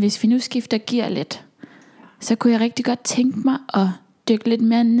Line, hvis vi nu skifter gear lidt, så kunne jeg rigtig godt tænke mig at dykke lidt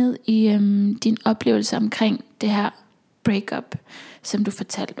mere ned i din oplevelse omkring det her breakup, som du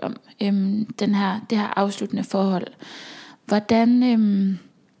fortalte om. Det her afsluttende forhold. Hvordan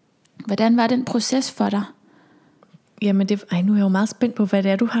var den proces for dig? Jamen, nu er jeg jo meget spændt på, hvad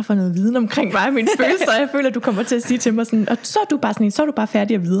det er, du har for noget viden omkring mig og mine følelser. Jeg føler, at du kommer til at sige til mig sådan, og så er du bare sådan, så er du bare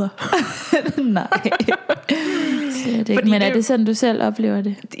færdig og videre. Nej. Men er det sådan, du selv oplever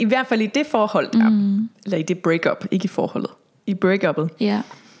det? I hvert fald i det forhold der. Eller i det breakup, ikke i forholdet. I breakupet. Ja.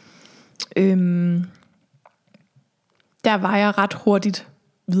 Der var jeg ret hurtigt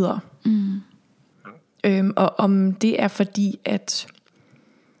videre. Og om det er fordi, at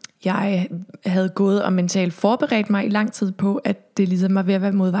jeg havde gået og mentalt forberedt mig i lang tid på, at det ligesom var ved at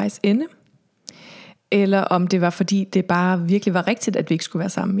være mod vejs ende. Eller om det var fordi, det bare virkelig var rigtigt, at vi ikke skulle være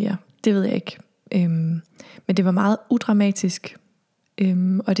sammen mere. Det ved jeg ikke. Men det var meget udramatisk.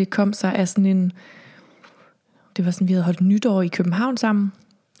 Og det kom sig af sådan en... Det var sådan, vi havde holdt nytår i København sammen.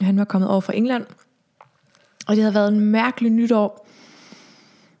 Han var kommet over fra England. Og det havde været en mærkelig nytår.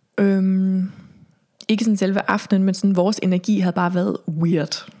 Ikke sådan selve aftenen, men sådan vores energi havde bare været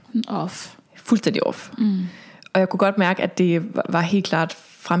weird. Off. Fuldstændig off. Og jeg kunne godt mærke, at det var helt klart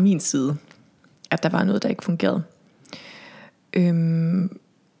fra min side, at der var noget, der ikke fungerede.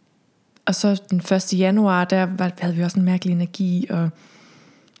 Og så den 1. januar, havde vi også en mærkelig energi, og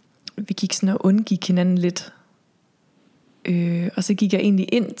vi gik sådan og undgik hinanden lidt. Og så gik jeg egentlig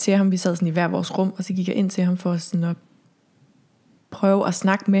ind til ham, vi sad sådan i hver vores rum, og så gik jeg ind til ham for sådan at prøve at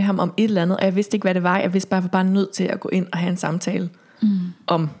snakke med ham om et eller andet, og jeg vidste ikke, hvad det var. Jeg vidste bare, at jeg var bare nødt til at gå ind og have en samtale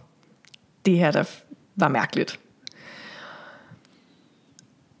om det her, der var mærkeligt.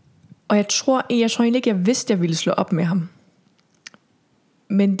 Og jeg tror egentlig ikke, jeg vidste, at jeg ville slå op med ham.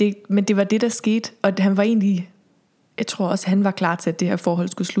 Men det var det, der skete, og han var egentlig, jeg tror også, han var klar til, at det her forhold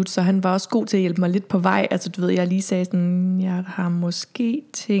skulle slutte, så han var også god til at hjælpe mig lidt på vej. Altså du ved, jeg lige sagde sådan, jeg har måske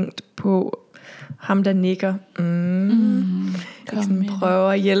tænkt på ham, der nikker. Sådan prøver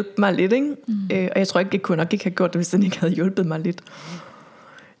at hjælpe mig lidt, ikke? Og jeg tror ikke, jeg kunne nok ikke have gjort det, hvis han ikke havde hjulpet mig lidt.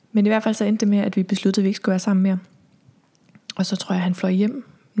 Men i hvert fald så endte det med, at vi besluttede, at vi ikke skulle være sammen mere. Og så tror jeg, han fløj hjem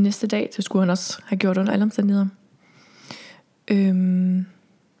næste dag. Det skulle han også have gjort under alle omstændigheder.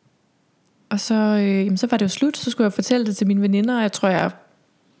 Og så var det jo slut. Så skulle jeg fortælle det til mine veninder. Og jeg tror, jeg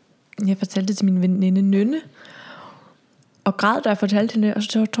fortalte det til min veninde Nynne. Og græd, da jeg fortalte hende. Og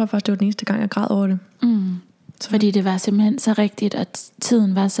så tror jeg faktisk, det var den eneste gang, jeg græd over det. Fordi det var simpelthen så rigtigt, at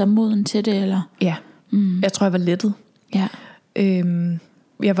tiden var så moden til det, eller? Ja. Jeg tror, jeg var lettet. Ja.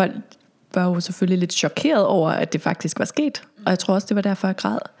 Jeg var jo selvfølgelig lidt chokeret over, at det faktisk var sket. Og jeg tror også, det var derfor, jeg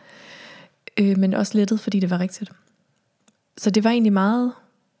græd. Men også lettet, fordi det var rigtigt. Så det var egentlig meget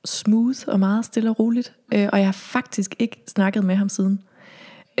smooth og meget stille og roligt. Og jeg har faktisk ikke snakket med ham siden.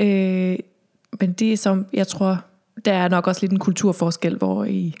 Men det er som, jeg tror, der er nok også lidt en kulturforskel, hvor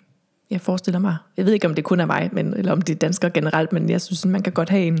jeg forestiller mig, jeg ved ikke, om det kun er mig, eller om det er danskere generelt, men jeg synes, man kan godt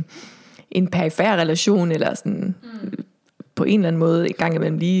have en perifær relation, eller sådan på en eller anden måde, en gang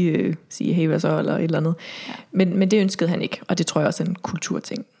imellem lige sige, hey, hvad så, eller et eller andet. Ja. Men det ønskede han ikke, og det tror jeg også er en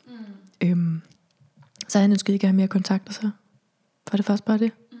kulturting. Så han ønskede ikke at have mere kontakt, og så var det først bare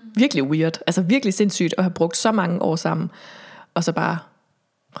det. Virkelig weird, altså virkelig sindssygt at have brugt så mange år sammen, og så bare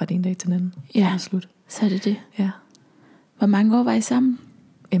fra den ene dag til den anden. Ja, slut. Så er det det. Ja. Hvor mange år var I sammen?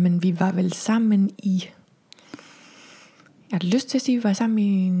 Jamen, vi var vel sammen i... Jeg har lyst til at sige, at vi var sammen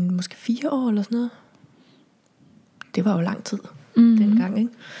i måske 4 år eller sådan noget. Det var jo lang tid dengang,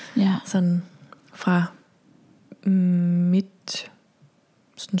 ikke? Ja. Sådan fra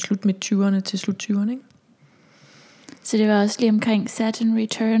slut midt 20'erne til slut 20'erne, ikke? Så det var også lige omkring Saturn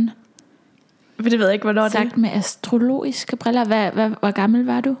Return. For det ved jeg ikke, hvornår det er. Sagt med astrologiske briller. Hvor gammel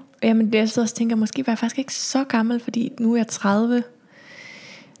var du? Jamen, jeg så også tænker, måske var jeg faktisk ikke så gammel, fordi nu er jeg 30.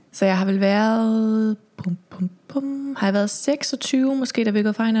 Så jeg har vel været... Har jeg været 26 måske, da vi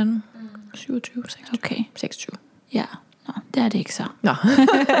gået fra hinanden? 27, 26. Okay. 26. Ja, nå, det er det ikke så. Nå.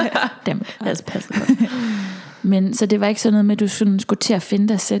 Dem. Altså passet godt. Men så det var ikke sådan noget med, at du sådan skulle til at finde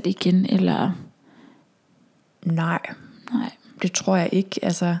dig selv igen, eller... Nej, Nej. det tror jeg ikke.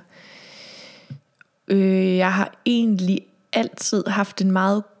 Altså, jeg har egentlig altid haft en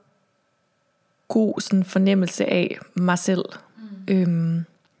meget god sådan fornemmelse af mig selv.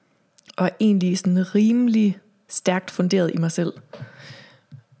 Og egentlig sådan rimelig stærkt funderet i mig selv.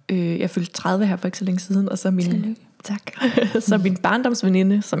 Jeg fyldte 30 her for ikke så længe siden, og så min, tak, så min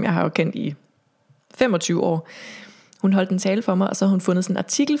barndomsveninde, som jeg har jo kendt i 25 år, hun holdt en tale for mig, og så har hun fundet sådan en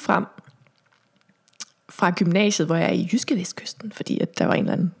artikel frem fra gymnasiet, hvor jeg er i Jyske Vestkysten, fordi at der var en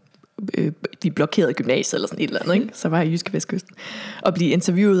eller anden, de blokerede gymnasiet eller sådan et eller andet, ikke? Så var jeg i Jyske Vestkysten, og blive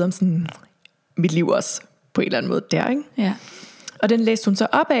interviewet om sådan mit liv også, på en eller anden måde der, ikke? Ja. Og den læste hun så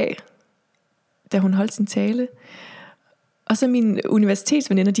op af, da hun holdt sin tale. Og så mine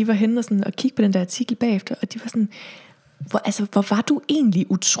universitetsveninder, de var henne og kigge på den der artikel bagefter, og de var sådan, hvor var du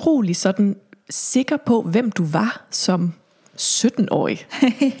egentlig utrolig sådan sikker på, hvem du var som 17-årig?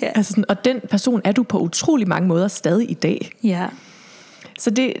 Ja. Altså sådan, og den person er du på utrolig mange måder stadig i dag. Ja. Så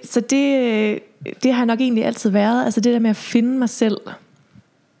det har nok egentlig altid været, altså det der med at finde mig selv.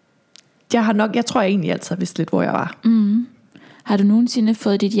 Jeg tror jeg egentlig altid har vidst lidt, hvor jeg var. Mm. Har du nogensinde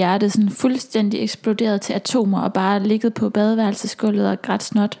fået dit hjerte sådan fuldstændig eksploderet til atomer og bare ligget på badeværelsesgulvet og grædt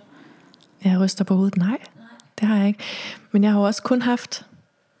snot? Jeg ryster på hovedet. Nej, det har jeg ikke. Men jeg har også kun haft,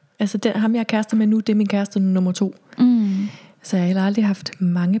 altså ham jeg er kærester med nu, det er min kæreste nummer 2. Mm. Så jeg har heller aldrig haft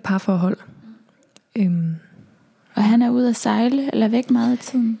mange parforhold. Og han er ude at sejle eller væk meget af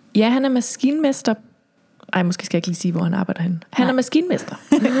tiden? Ja, han er maskinmester. Ej, måske skal jeg ikke lige sige, hvor han arbejder henne. Han er maskinmester.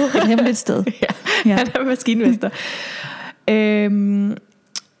 Et hemmeligt sted. Ja, han er maskinmester.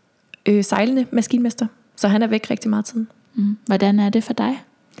 Sejlende maskinmester. Så han er væk rigtig meget tiden. Hvordan er det for dig?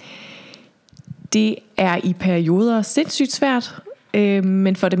 Det er i perioder sindssygt svært,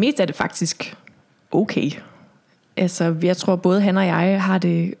 men for det meste er det faktisk okay. Altså, jeg tror både han og jeg har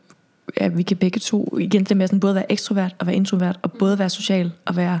det, at vi kan begge to igen det med sådan både være ekstrovert og være introvert, og både være social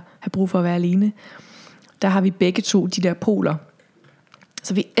og have brug for at være alene. Der har vi begge to de der poler.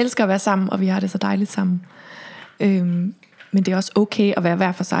 Så vi elsker at være sammen, og vi har det så dejligt sammen. Men det er også okay at være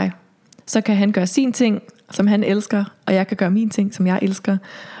hver for sig. Så kan han gøre sin ting, som han elsker, og jeg kan gøre min ting, som jeg elsker.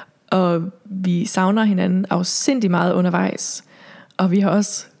 Og vi savner hinanden afsindig meget undervejs. Og vi har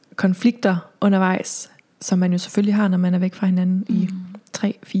også konflikter undervejs, som man jo selvfølgelig har, når man er væk fra hinanden i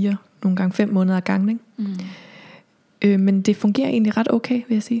 3, 4, nogle gange 5 måneder ad gangen. Men det fungerer egentlig ret okay,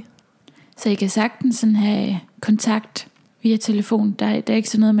 vil jeg sige. Så I kan sagtens sådan have kontakt via telefon? Der er ikke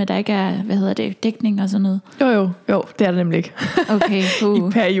sådan noget med, at der ikke er, dækning og sådan noget? Jo, det er det nemlig ikke. Okay,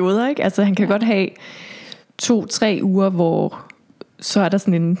 I perioder, ikke? Altså han kan godt have 2-3 uger, hvor så er der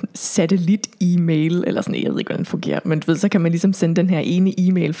sådan en satellit-e-mail, eller sådan, jeg ved ikke, hvordan den fungerer, men du ved, så kan man ligesom sende den her ene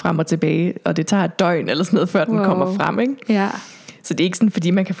e-mail frem og tilbage, og det tager et døgn eller sådan noget, før den kommer frem, ikke? Ja. Så det er ikke sådan,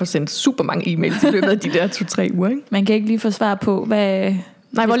 fordi man kan få sendt super mange e-mails i løbet af de der 2-3 uger, ikke? Man kan ikke lige få svar på, hvad...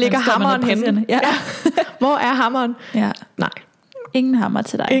 Nej, hvor ligger hammeren henne? Ja. Hvor er hammeren? Ja. Nej. Ingen hammer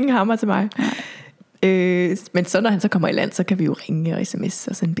til dig. Ingen hammer til mig. Men så når han så kommer i land, så kan vi jo ringe og sms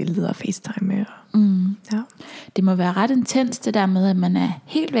og sende billeder og FaceTime. Ja. Det må være ret intens det der med, at man er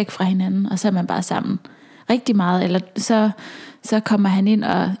helt væk fra hinanden, og så er man bare sammen rigtig meget. Eller så kommer han ind,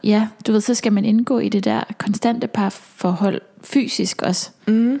 og ja, du ved, så skal man indgå i det der konstante parforhold fysisk også.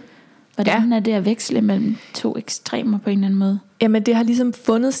 Hvordan er det at veksle mellem 2 ekstremer på en eller anden måde? Jamen det har ligesom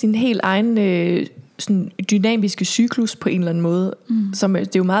fundet sin helt egen sådan dynamiske cyklus på en eller anden måde. Som,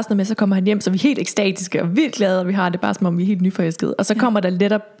 det er jo meget sådan noget med, så kommer han hjem, så vi er helt ekstatiske og vildt glade, og vi har det bare som om vi er helt nyforelskede. Og så kommer der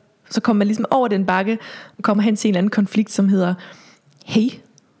lettere, så kommer man ligesom over den bakke, og kommer hen til en eller anden konflikt, som hedder, hey,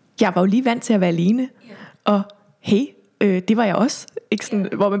 jeg var jo lige vant til at være alene, og hey, det var jeg også. Ikke sådan,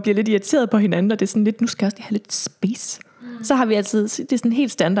 hvor man bliver lidt irriteret på hinanden, og det er sådan lidt, nu skal jeg også lige have lidt space. Så har vi altid, det er sådan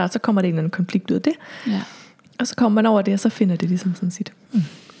helt standard, så kommer der en eller anden konflikt ud af det. Ja. Og så kommer man over det, og så finder det ligesom sådan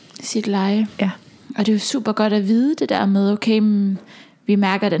sit leje. Ja. Og det er jo super godt at vide det der med, okay, vi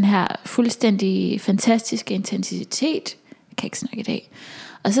mærker den her fuldstændig fantastiske intensitet. Jeg kan ikke snakke i dag.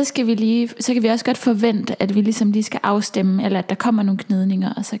 Og så kan vi også godt forvente, at vi ligesom lige skal afstemme, eller at der kommer nogle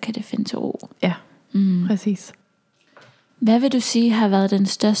gnidninger, og så kan det finde til ro. Ja, præcis. Hvad vil du sige har været den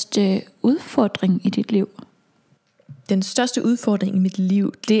største udfordring i dit liv? Den største udfordring i mit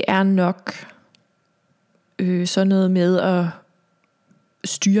liv, det er nok sådan noget med at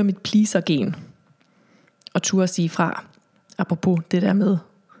styre mit pleaser-gen. Og turde sige fra. Apropos det der med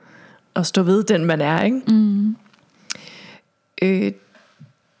at stå ved den man er, ikke?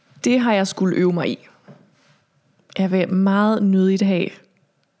 Det har jeg skulle øve mig i. Jeg vil meget nødigt have,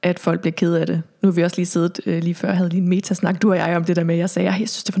 at folk bliver ked af det. Nu har vi også lige siddet lige før, havde lige en metasnak, du og jeg, om det der med, jeg sagde, jeg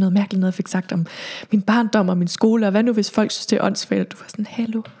synes det var noget mærkeligt, noget jeg fik sagt om min barndom og min skole, og hvad nu hvis folk synes det er åndssvagt, og du var sådan,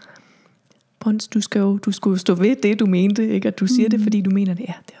 hallo, Brøns, du skulle stå ved det du mente, ikke? At du siger det, fordi du mener det.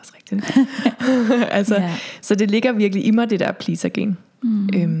 Ja, det er også rigtigt. Altså, så det ligger virkelig i mig, det der pleaser-gen.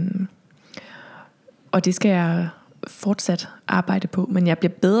 Og det skal jeg fortsat arbejde på. Men jeg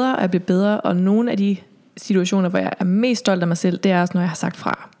bliver bedre, og jeg bliver bedre. Og nogle af de situationer, hvor jeg er mest stolt af mig selv, det er også, når jeg har sagt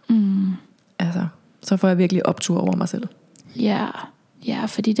fra. Altså, så får jeg virkelig optur over mig selv. Ja,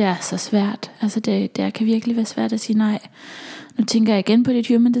 fordi det er så svært. Altså det kan virkelig være svært at sige nej. Nu tænker jeg igen på dit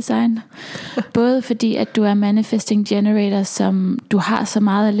human design. Både fordi, at du er manifesting generator, som du har så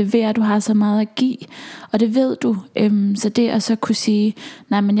meget at levere, du har så meget at give, og det ved du. Så det at så kunne sige,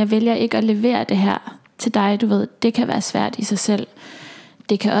 nej, men jeg vælger ikke at levere det her til dig, du ved, det kan være svært i sig selv.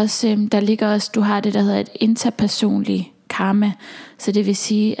 Det kan også, der ligger også, du har det, der hedder et interpersonligt karma. Så det vil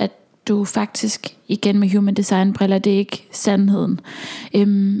sige, at du faktisk, igen med human design briller, det er ikke sandheden.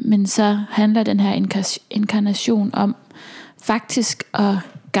 Men så handler den her inkarnation om faktisk at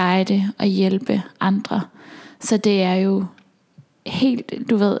guide og hjælpe andre. Så det er jo helt,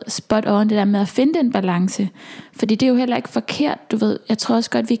 du ved, spot on det der med at finde en balance. Fordi det er jo heller ikke forkert, du ved. Jeg tror også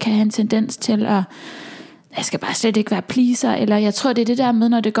godt, vi kan have en tendens til at, jeg skal bare slet ikke være pleaser, eller jeg tror, det er det der med,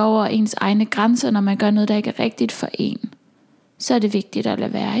 når det går over ens egne grænser, når man gør noget, der ikke er rigtigt for en. Så er det vigtigt at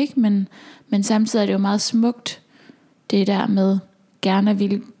lade være, ikke? Men samtidig er det jo meget smukt, det der med gerne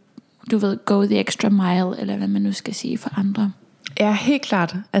vil, du ved, go the extra mile, eller hvad man nu skal sige for andre. Ja, helt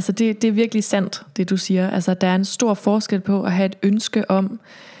klart. Altså det er virkelig sandt, det du siger. Altså der er en stor forskel på at have et ønske om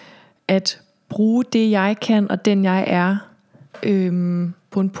at bruge det, jeg kan, og den jeg er,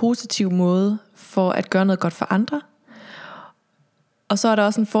 på en positiv måde, for at gøre noget godt for andre. Og så er der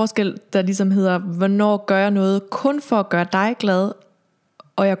også en forskel, der ligesom hedder, hvornår gør jeg noget kun for at gøre dig glad,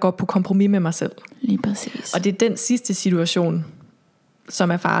 og jeg går på kompromis med mig selv. Lige præcis. Og det er den sidste situation,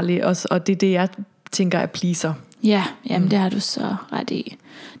 som er farlig, og det er det, jeg tænker er pleaser. Ja, jamen det har du så ret i.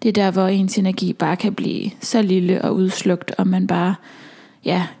 Det er der, hvor ens energi bare kan blive så lille og udslugt, og man bare,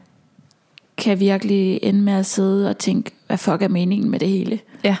 kan virkelig ende med at sidde og tænke, hvad fuck er meningen med det hele?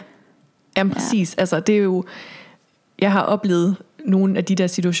 Ja, jamen præcis. Altså det er jo, jeg har oplevet nogle af de der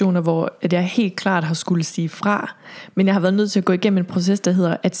situationer, hvor jeg helt klart har skulle sige fra, men jeg har været nødt til at gå igennem en proces, der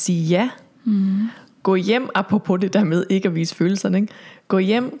hedder at sige ja. Gå hjem, apropos det der med ikke at vise følelserne, ikke? Gå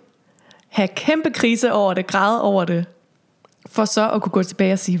hjem, have kæmpe krise over det, græde over det, for så at kunne gå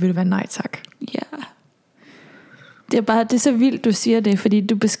tilbage og sige, vil det være nej tak? Ja. Det er så vildt, du siger det, fordi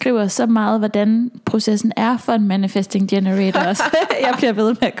du beskriver så meget, hvordan processen er for en manifesting generator også. Jeg bliver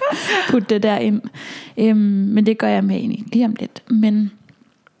ved med at putte det der ind. Men det gør jeg med ind i lige om lidt. Men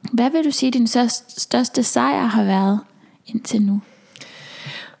hvad vil du sige, din største sejr har været indtil nu?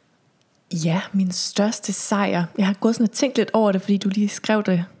 Ja, min største sejr. Jeg har gået sådan og tænkt lidt over det, fordi du lige skrev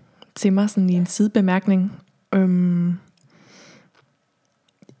det til mig sådan i en sidebemærkning.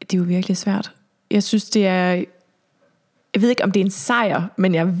 Det er jo virkelig svært. Jeg synes, det er... Jeg ved ikke, om det er en sejr,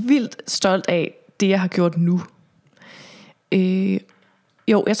 men jeg er vildt stolt af det, jeg har gjort nu.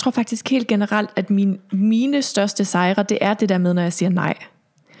 Jo, jeg tror faktisk helt generelt, at mine største sejre, det er det der med, når jeg siger nej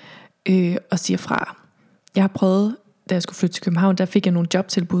og siger fra. Jeg har prøvet, da jeg skulle flytte til København, der fik jeg nogle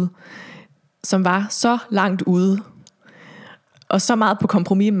jobtilbud, som var så langt ude, og så meget på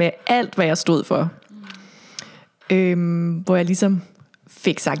kompromis med alt, hvad jeg stod for. Hvor jeg ligesom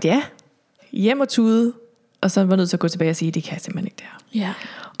fik sagt ja, hjem og tude, og så var jeg nødt til at gå tilbage og sige, det kan jeg simpelthen ikke det her. Ja.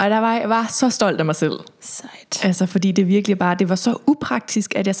 Og jeg var så stolt af mig selv. Sejt. Altså fordi det virkelig bare, det var så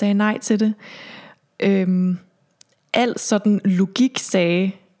upraktisk, at jeg sagde nej til det. Al sådan logik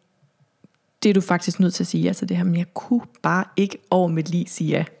sagde, det er du faktisk nødt til at sige ja til det her, men jeg kunne bare ikke over mit liv sige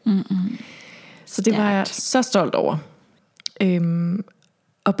ja. Så det var jeg så stolt over.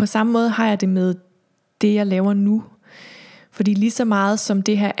 Og på samme måde har jeg det med det, jeg laver nu. Fordi lige så meget som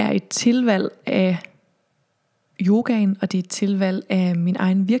det her er et tilvalg af yogaen, og det er et tilvalg af min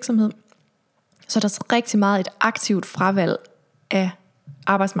egen virksomhed, så er der rigtig meget et aktivt fravalg af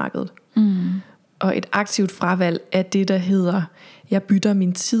arbejdsmarkedet. Og et aktivt fravalg af det, der hedder, jeg bytter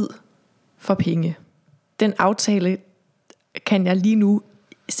min tid for penge. Den aftale kan jeg lige nu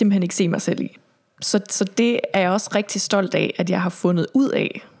simpelthen ikke se mig selv i. Så det er jeg også rigtig stolt af, at jeg har fundet ud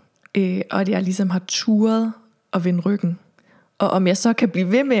af, og at jeg ligesom har turet at vende ryggen. Og om jeg så kan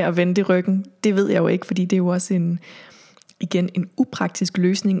blive ved med at vende det ryggen, det ved jeg jo ikke, fordi det er jo også en upraktisk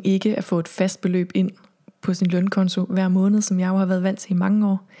løsning, ikke at få et fast beløb ind på sin lønkonto hver måned, som jeg jo har været vant til i mange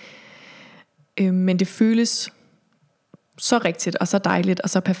år. Men det føles så rigtigt, og så dejligt, og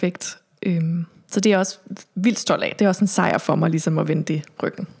så perfekt. Så det er jeg også vildt stolt af. Det er også en sejr for mig, ligesom at vende det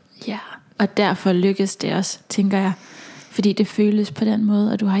ryggen. Ja, og derfor lykkes det også, tænker jeg. Fordi det føles på den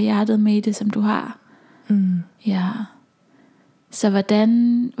måde, og du har hjertet med i det, som du har. Ja. Så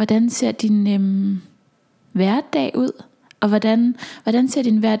hvordan ser din hverdag ud? Og hvordan ser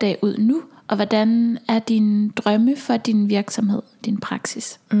din hverdag ud nu? Og hvordan er din drømme for din virksomhed, din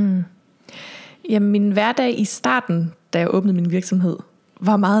praksis? Jamen, min hverdag i starten, da jeg åbnede min virksomhed,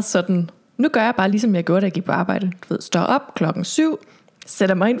 var meget sådan, nu gør jeg bare ligesom jeg gjorde, da jeg gik på arbejde. Du ved, står op 7:00,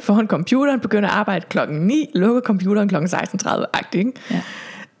 sætter mig ind foran computeren, begynder at arbejde 9:00, lukker computeren 16:30-agtigt, ikke?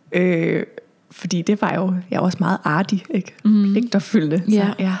 Ja. Fordi det var jo, jeg var også meget artig, ikke? Pligtopfyldende.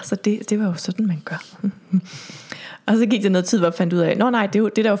 Så det var jo sådan, man gør. Og så gik det noget tid, hvor jeg fandt ud af, nej,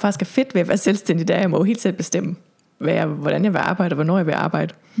 det der jo faktisk er fedt ved at være selvstændig, der jeg må jo helt selv bestemme, hvordan jeg vil arbejde, og hvornår jeg vil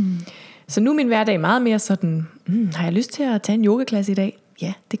arbejde. Så nu er min hverdag meget mere sådan, har jeg lyst til at tage en yogaklasse i dag?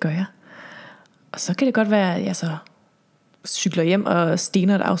 Ja, det gør jeg. Og så kan det godt være, at jeg så cykler hjem og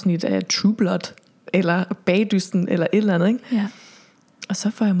stener et afsnit af True Blood, eller Bagdysten, eller et eller andet, ikke? Ja. Og så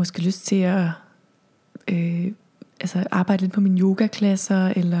får jeg måske lyst til at arbejde lidt på mine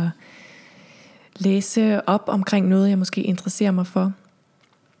yogaklasser, eller læse op omkring noget, jeg måske interesserer mig for.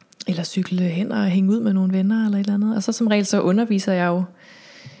 Eller cykle hen og hænge ud med nogle venner, eller et eller andet. Og så som regel, så underviser jeg jo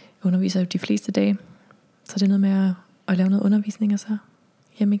de fleste dage. Så det er noget med at lave noget undervisning, og så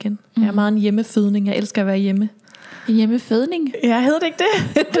hjem igen. Jeg er meget en hjemmefødning. Jeg elsker at være hjemme. En hjemmefødning? Ja, hedder det ikke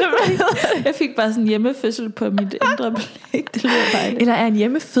det? Jeg fik bare sådan en hjemmefødsel på mit indre blik. Det lyder dejligt. Eller er en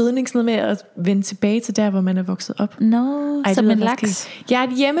hjemmefødning sådan noget med at vende tilbage til der, hvor man er vokset op? Som en laks. Jeg er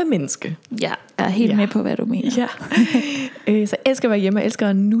et hjemmemenneske. Ja, jeg er helt med på, hvad du mener. Ja. Så jeg elsker at være hjemme. Jeg elsker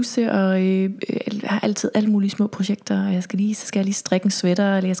at nusse, og jeg har altid alle mulige små projekter. Og så skal jeg lige strikke en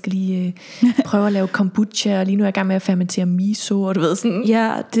sweater, eller jeg skal lige prøve at lave kombucha, og lige nu er jeg i gang med at fermentere miso, og du ved sådan.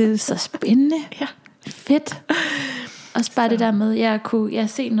 Ja, det er så spændende. Ja. Fedt. Også bare det der med, jeg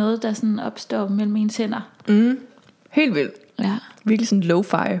se noget, der sådan opstår mellem ens hænder. Helt vildt. Ja. Virkelig sådan en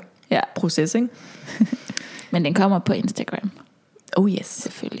lo-fi proces, ikke? Men den kommer på Instagram. Oh yes.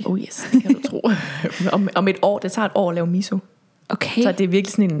 Selvfølgelig. Oh yes, det kan du tro. om et år, det tager et år at lave miso. Okay. Så det er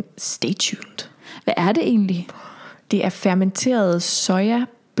virkelig sådan en stay tuned. Hvad er det egentlig? Det er fermenterede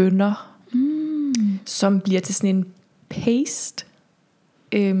sojabønner, som bliver til sådan en paste,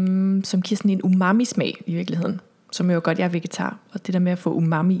 som giver sådan en umami-smag i virkeligheden. Som er jo godt, jeg er vegetar, og det der med at få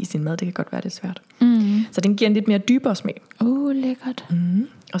umami i sin mad, det kan godt være, det er svært. Så den giver en lidt mere dybere smag. Lækkert.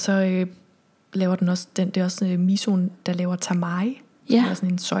 Og så laver den også, det er også misoen, der laver tamari. Ja. Sådan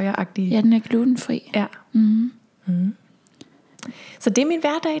en soja-agtig. Ja, den er glutenfri. Ja. Så det er min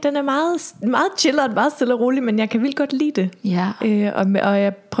hverdag. Den er meget, meget chill og meget stille og rolig, men jeg kan vildt godt lide det. Ja. Og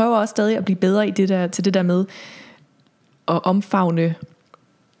jeg prøver også stadig at blive bedre i til det der med at omfavne,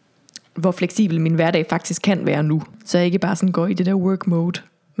 hvor fleksibel min hverdag faktisk kan være nu. Så jeg ikke bare sådan går i det der work mode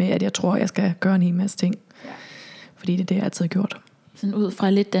med, at jeg tror, jeg skal gøre en hel masse ting. Ja. Fordi det er det, jeg altid har gjort. Sådan ud fra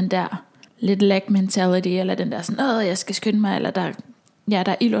lidt den der lidt lag mentality, eller den der sådan, jeg skal skynde mig, eller der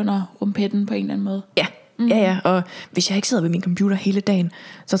er ild under rumpetten på en eller anden måde. Ja. Ja, og hvis jeg ikke sidder ved min computer hele dagen,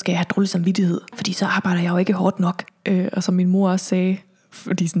 så skal jeg have dårlig samvittighed, fordi så arbejder jeg jo ikke hårdt nok. Og som min mor også sagde,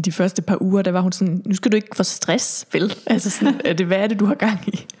 fordi sådan de første par uger, der var hun sådan, nu skal du ikke få stress, vel? Altså sådan, hvad er det, du har gang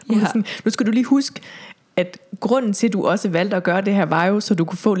i? Ja. Sådan, nu skal du lige huske, at grunden til, at du også valgte at gøre det her, var jo, så du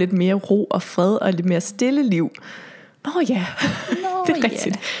kunne få lidt mere ro og fred og lidt mere stille liv. Nå ja, det er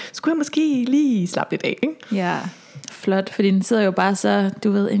rigtigt. Skulle jeg måske lige slappe lidt af, ikke? Ja, flot, fordi den sidder jo bare så,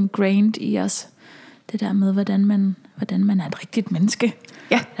 du ved, ingrained i os. Det der med, hvordan man er et rigtigt menneske.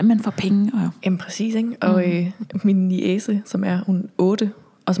 Ja. Hvordan man får penge. Og jamen præcis, ikke? Og min niece, som er hun 8,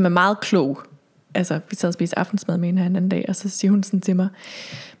 og som er meget klog. Altså, vi sad og spiste aftensmad med hende her en anden dag, og så siger hun sådan til mig,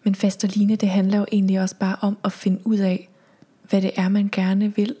 men Fasterline, det handler jo egentlig også bare om at finde ud af, hvad det er, man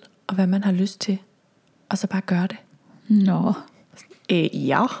gerne vil, og hvad man har lyst til, og så bare gøre det. Nå.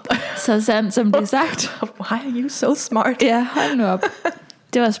 Ja. Så sandt, som det er sagt. Why are you so smart? Ja, hold nu op.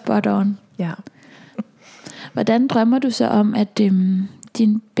 Det var spot on. Ja. Hvordan drømmer du så om, at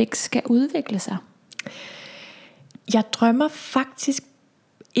din bæk skal udvikle sig? Jeg drømmer faktisk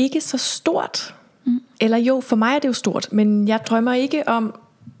ikke så stort. Eller jo, for mig er det jo stort, men jeg drømmer ikke om,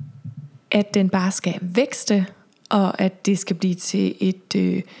 at den bare skal vækste, og at det skal blive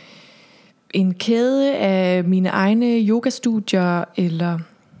til en kæde af mine egne yogastudier, eller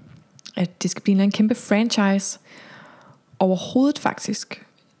at det skal blive en kæmpe franchise. Overhovedet faktisk.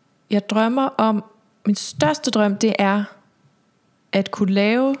 Jeg drømmer om, min største drøm, det er at kunne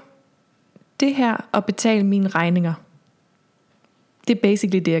lave det her og betale mine regninger. Det er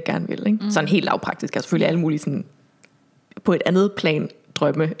basically det, jeg gerne vil. Ikke? Sådan helt lavpraktisk. Jeg er selvfølgelig alle mulige sådan, på et andet plan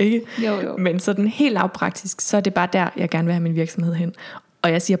drømme. Ikke? Jo. Men sådan helt lavpraktisk, så er det bare der, jeg gerne vil have min virksomhed hen.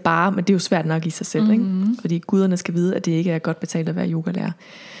 Og jeg siger bare, men det er jo svært nok i sig selv. Ikke? Fordi guderne skal vide, at det ikke er godt betalt at være yogalærer.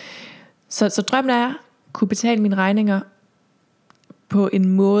 Så drømmen er at kunne betale mine regninger på en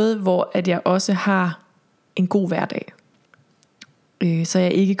måde, hvor at jeg også har en god hverdag. Så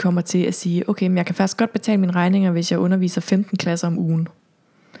jeg ikke kommer til at sige, okay, men jeg kan faktisk godt betale mine regninger, hvis jeg underviser 15 klasser om ugen.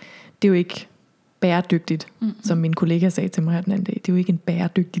 Det er jo ikke bæredygtigt, som min kollega sagde til mig her den anden dag. Det er jo ikke en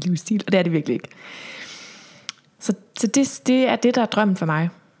bæredygtig livsstil, og det er det virkelig ikke. Så det er det, der er drømmen for mig.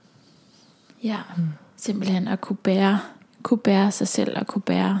 Ja, simpelthen at kunne bære sig selv, og kunne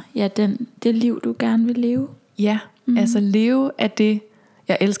bære det liv, du gerne vil leve. Ja, altså leve af det,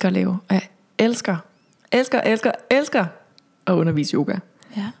 jeg elsker at lave. Og jeg elsker at undervise yoga.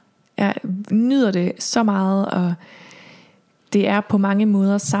 Ja. Jeg nyder det så meget, og det er på mange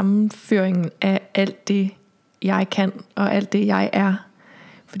måder sammenføringen af alt det, jeg kan, og alt det, jeg er.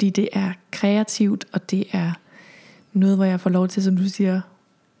 Fordi det er kreativt, og det er noget, hvor jeg får lov til, som du siger,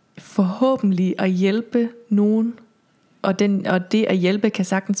 forhåbentlig at hjælpe nogen. Og det at hjælpe kan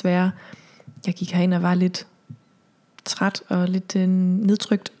sagtens være, jeg gik herind og var lidt træt og lidt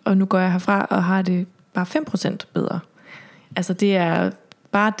nedtrykt, og nu går jeg herfra og har det bare 5% bedre. Altså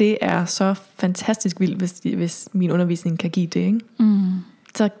det er så fantastisk vildt, hvis min undervisning kan give det, ikke?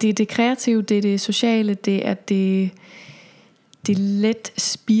 Så det er det kreative, det er det sociale, det er det let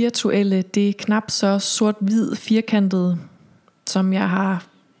spirituelle, det er knap så sort-hvid firkantet, som jeg har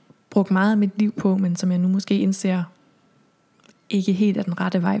brugt meget af mit liv på, men som jeg nu måske indser ikke helt er den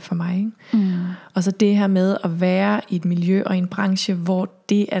rette vej for mig, ikke? Og så det her med at være i et miljø og i en branche, hvor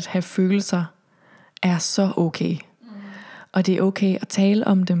det at have følelser er så okay. Og det er okay at tale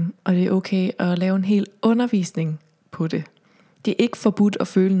om dem, og det er okay at lave en hel undervisning på det. Det er ikke forbudt at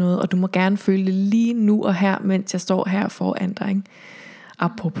føle noget, og du må gerne føle det lige nu og her, mens jeg står her foran dig, ikke?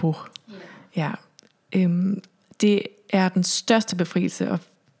 Apropos. Ja. Det er den største befrielse, og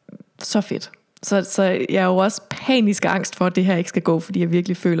så fedt. Så jeg er jo også panisk angst for, at det her ikke skal gå, fordi jeg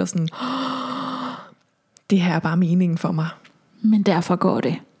virkelig føler sådan, det her er bare meningen for mig. Men derfor går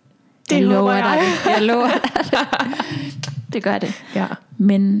det. Det lover jeg. Jeg lover dig. Det gør det. Ja.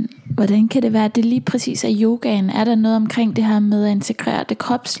 Men hvordan kan det være, at det lige præcis er yogaen? Er der noget omkring det her med at integrere det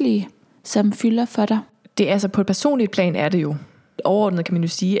kropslige, som fylder for dig? Det er altså på et personligt plan er det jo. Overordnet kan man jo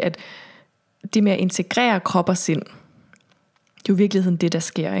sige, at det med at integrere krop og sind, det er jo i virkeligheden det, der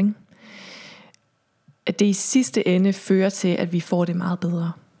sker, ikke? At det i sidste ende fører til, at vi får det meget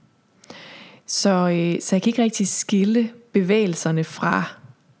bedre. Så jeg kan ikke rigtig skille bevægelserne fra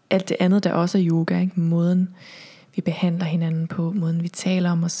alt det andet, der også er yoga, ikke? Måden vi behandler hinanden på, måden vi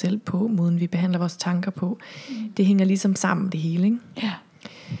taler om os selv på, måden vi behandler vores tanker på. Det hænger ligesom sammen det hele, ikke? Ja.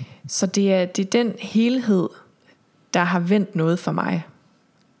 Så det er den helhed, der har vendt noget for mig,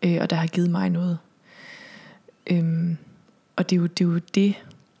 og der har givet mig noget. Og det er jo det,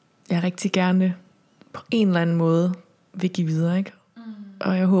 jeg rigtig gerne på en eller anden måde vil give videre, ikke?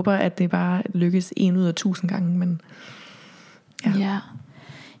 Og jeg håber, at det bare lykkes 1 ud af 1000 gange, men ja.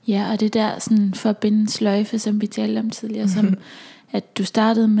 Ja, og det der sådan for at binde sløjfe, som vi talte om tidligere, som at du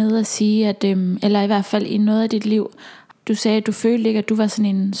startede med at sige, at, eller i hvert fald i noget af dit liv, du sagde, at du følte ikke, at du var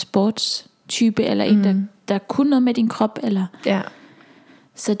sådan en sportstype, eller en, der kunne noget med din krop, eller... Ja.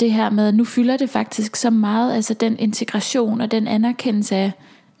 Så det her med, at nu fylder det faktisk så meget, altså den integration og den anerkendelse af,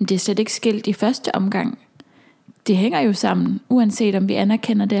 det er slet ikke skilt i første omgang. Det hænger jo sammen, uanset om vi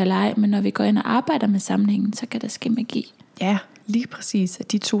anerkender det eller ej, men når vi går ind og arbejder med sammenhængen, så kan der ske magi. Ja, lige præcis,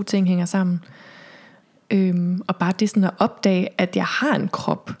 at de 2 ting hænger sammen. Og bare det sådan at opdage, at jeg har en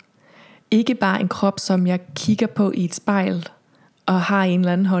krop. Ikke bare en krop, som jeg kigger på i et spejl, og har en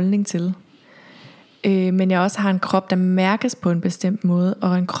eller anden holdning til. Men jeg også har en krop, der mærkes på en bestemt måde,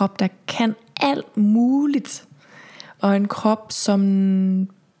 og en krop, der kan alt muligt. Og en krop, som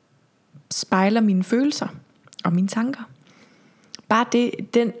spejler mine følelser og mine tanker. Bare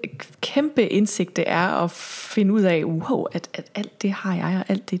den kæmpe indsigt det er at finde ud af, at alt det har jeg, og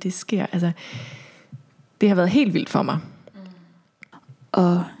alt det sker. Altså, det har været helt vildt for mig.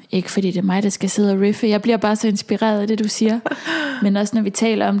 Og ikke fordi det er mig, der skal sidde og riffe. Jeg bliver bare så inspireret af det, du siger. Men også når vi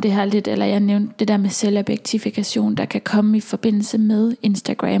taler om det her lidt, eller jeg nævnte det der med selvobjektifikation, der kan komme i forbindelse med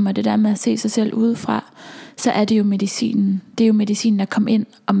Instagram, og det der med at se sig selv udefra, så er det jo medicinen. Det er jo medicinen at komme ind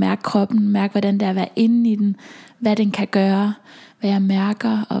og mærke kroppen, mærke hvordan det er at være inde i den, hvad den kan gøre, hvad jeg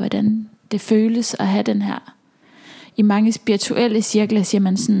mærker, og hvordan det føles at have den her. I mange spirituelle cirkler siger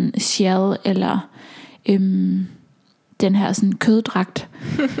man sådan shell, eller den her sådan køddragt.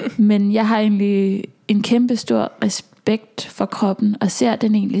 Men jeg har egentlig en kæmpe stor respekt for kroppen, og ser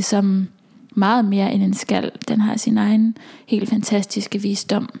den egentlig som meget mere end en skal. Den har sin egen helt fantastiske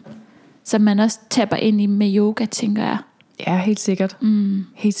visdom, som man også tapper ind i med yoga, tænker jeg. Ja, helt sikkert.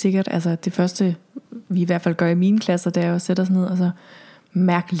 Helt sikkert. Altså det første, vi i hvert fald gør i mine klasser, det er jo at sætte os ned og så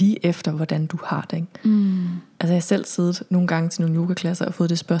mærk lige efter, hvordan du har det, ikke? Altså jeg har selv siddet nogle gange til nogle yogaklasser og fået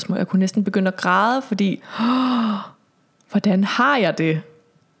det spørgsmål. Jeg kunne næsten begynde at græde, fordi hvordan har jeg det?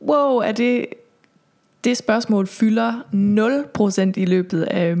 Wow, er det det spørgsmål fylder 0% i løbet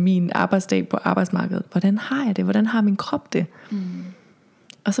af min arbejdsdag på arbejdsmarkedet. Hvordan har jeg det? Hvordan har min krop det?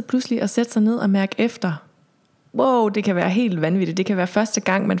 Og så pludselig at sætte sig ned og mærke efter. Wow, det kan være helt vanvittigt. Det kan være første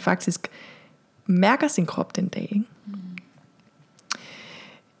gang, man faktisk mærker sin krop den dag. Ikke?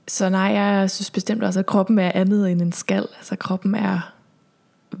 Så nej, jeg synes bestemt også, at kroppen er andet end en skal. Altså kroppen er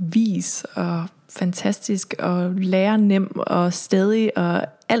vis og fantastisk og lærenem og stædig og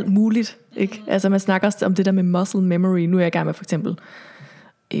alt muligt. Ikke? Altså man snakker også om det der med muscle memory. Nu er jeg i gang med for eksempel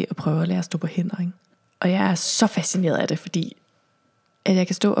at prøve at lære at stå på hænder. Ikke? Og jeg er så fascineret af det, fordi at jeg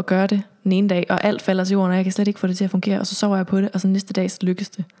kan stå og gøre det den ene dag, og alt falder til jorden, og jeg kan slet ikke få det til at fungere, og så sover jeg på det, og så næste dag så lykkes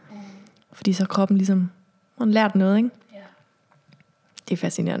det. Fordi så kroppen ligesom har lært noget, ikke? Det er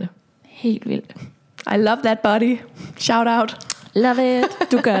fascinerende. Helt vildt. I love that body. Shout out. Love it.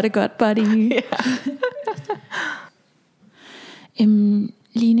 Du gør det godt, buddy.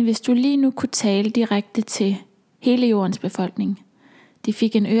 Line, hvis du lige nu kunne tale direkte til hele jordens befolkning. De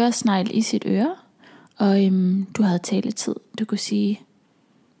fik en øresnegl i sit øre, og du havde taletid. Du kunne sige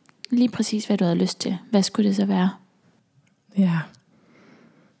lige præcis, hvad du havde lyst til. Hvad skulle det så være? Ja.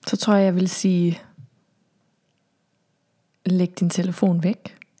 Så tror jeg vil sige, læg din telefon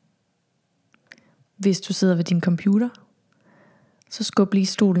væk. Hvis du sidder ved din computer, så skub lige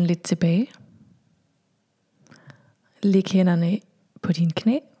stolen lidt tilbage. Læg hænderne på dine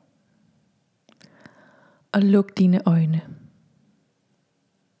knæ. Og luk dine øjne.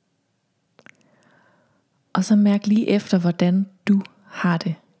 Og så mærk lige efter, hvordan du har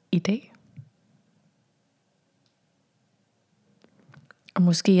det i dag. Og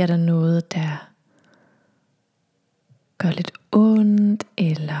måske er der noget, der gør lidt ondt,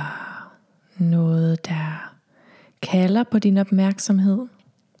 eller noget, der kalder på din opmærksomhed.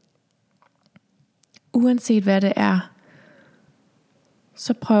 Uanset hvad det er,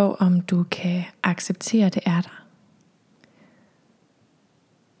 så prøv om du kan acceptere, at det er der.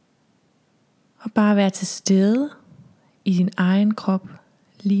 Og bare være til stede i din egen krop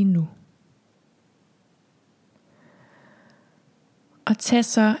lige nu. Og tag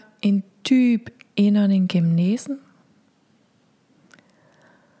så en dyb indånding gennem næsen.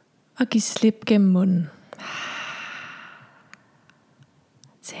 Og giv slip gennem munden.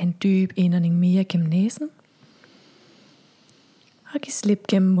 Tag en dyb indånding mere gennem næsen. Og giv slip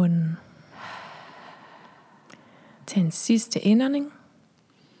gennem munden. Tag en sidste indånding.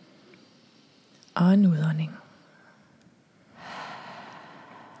 Og en udånding.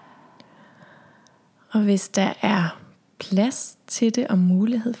 Og hvis der er plads til det og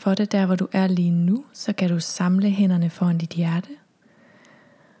mulighed for det, der hvor du er lige nu, så kan du samle hænderne foran dit hjerte.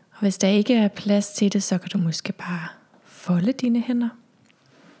 Og hvis der ikke er plads til det, så kan du måske bare folde dine hænder.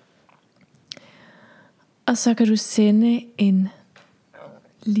 Og så kan du sende en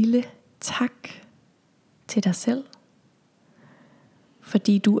lille tak til dig selv.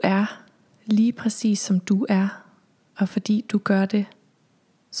 Fordi du er lige præcis som du er, og fordi du gør det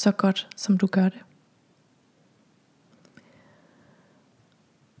så godt, som du gør det.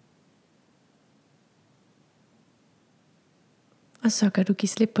 Og så kan du give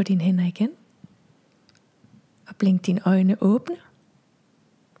slip på dine hænder igen, og blink dine øjne åbne,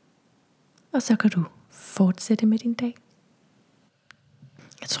 og så kan du fortsætte med din dag.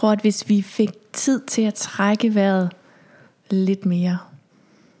 Jeg tror, at hvis vi fik tid til at trække vejret lidt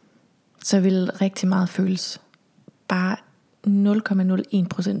så vil rigtig meget føles bare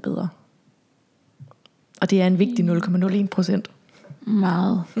 0,01% bedre. Og det er en vigtig 0,01%.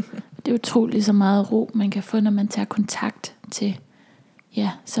 Meget. Det er utroligt så meget ro, man kan få, når man tager kontakt til,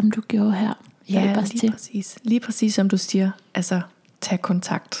 ja, som du gjorde her. Ja, lige præcis. Lige præcis som du siger. Altså, tag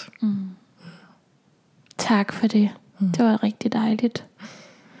kontakt. Tak for det. Det var rigtig dejligt.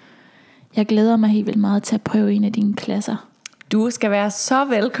 Jeg glæder mig helt vildt meget til at prøve en af dine klasser. Du skal være så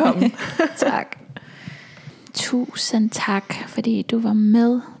velkommen. Tak. Tusind tak, fordi du var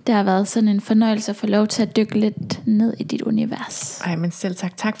med. Det har været sådan en fornøjelse at få lov til at dykke lidt ned i dit univers. Ej, men selv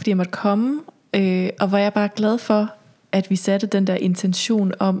tak. Tak fordi jeg måtte komme. Og var jeg bare glad for, at vi satte den der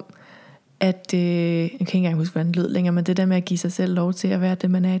intention om, at jeg kan ikke engang huske, hvordan det lød længere, men det der med at give sig selv lov til at være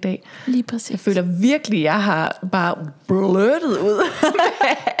det, man er i dag. Lige præcis. Jeg føler virkelig, at jeg har bare bløttet ud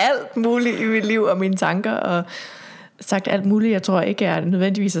med alt muligt i mit liv og mine tanker, og sagt alt muligt, jeg tror ikke, jeg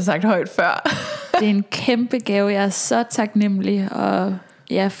nødvendigvis har sagt højt før. Det er en kæmpe gave. Jeg er så taknemmelig, og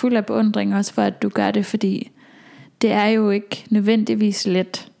jeg er fuld af beundring også for, at du gør det, fordi det er jo ikke nødvendigvis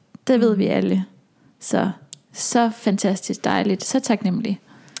let. Det ved vi alle. Så fantastisk dejligt. Så taknemmelig.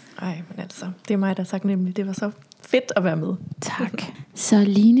 Ej, men altså, det er mig, der er taknemmelig. Det var så fedt at være med. Tak. Så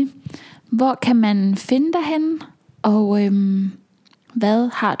Line, hvor kan man finde dig henne? Og hvad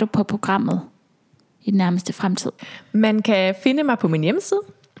har du på programmet i den nærmeste fremtid? Man kan finde mig på min hjemmeside,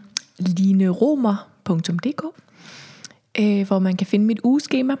 linerømer.dk, hvor man kan finde mit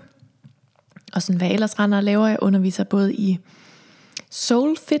ugeskema. Og sådan hvad jeg ellers render og laver. Jeg underviser både i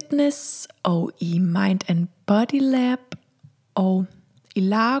Soul Fitness og i Mind and Body Lab og i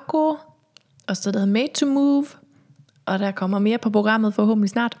Largo og så der hedder Made to Move, og der kommer mere på programmet forhåbentlig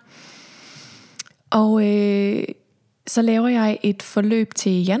snart. Og så laver jeg et forløb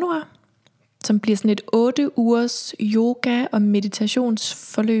til januar, som bliver sådan et 8 ugers yoga og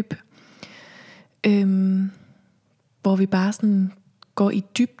meditationsforløb, hvor vi bare sådan går i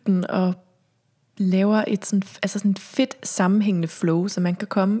dybden og laver et sådan fedt sammenhængende flow, så man kan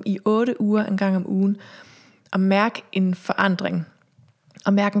komme i 8 uger en gang om ugen og mærke en forandring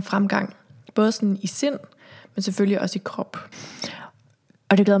og mærke en fremgang, både sådan i sind, men selvfølgelig også i krop.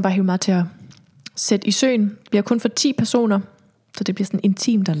 Og det glæder mig bare helt meget til at sætte i søen. Det bliver kun for 10 personer, så det bliver sådan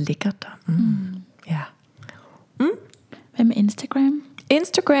intimt og lækkert. Ja. Hvad med Instagram?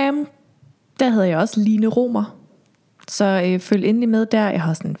 Instagram, der hedder jeg også Line Rømer. Så følg endelig med der. Jeg har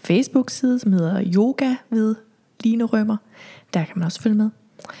også en Facebook-side, som hedder Yoga ved Line Rømer. Der kan man også følge med.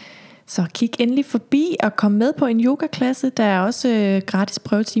 Så kig endelig forbi og kom med på en yogaklasse. Der er også gratis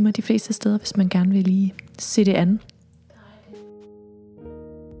prøvetimer de fleste steder, hvis man gerne vil lige se det an.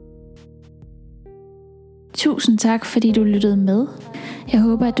 Tusind tak, fordi du lyttede med. Jeg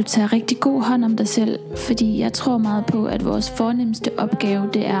håber, at du tager rigtig god hånd om dig selv, fordi jeg tror meget på, at vores fornemmeste opgave,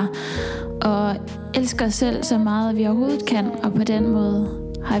 det er at elske os selv så meget, vi overhovedet kan, og på den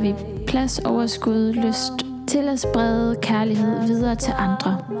måde har vi plads, overskud, lyst til at sprede kærlighed videre til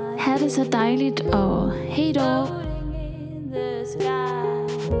andre. Ha' det så dejligt, og hej då!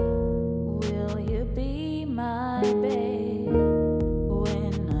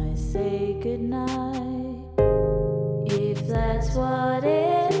 That's what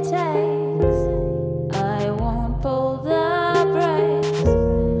it takes. I won't pull the brakes.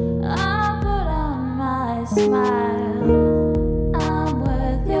 I'll put on my smile. I'm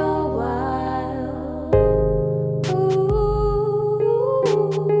worth your while.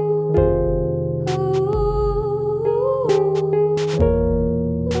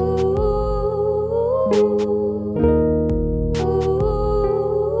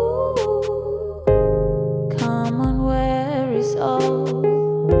 Come on, where is all?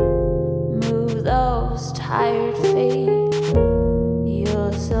 Move those tired feet.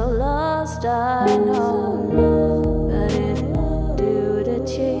 You're so lost, I know, but it won't do to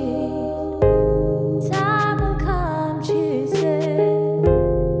cheat. Time will come, she said.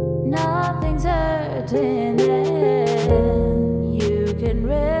 Nothing's hurting then. You can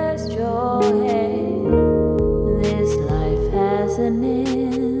rest your head. This life has an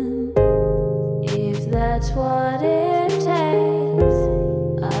end. If that's what it takes,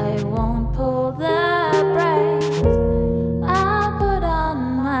 I won't pull the brakes. I'll put on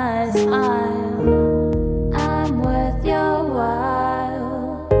my smile. I'm worth your while.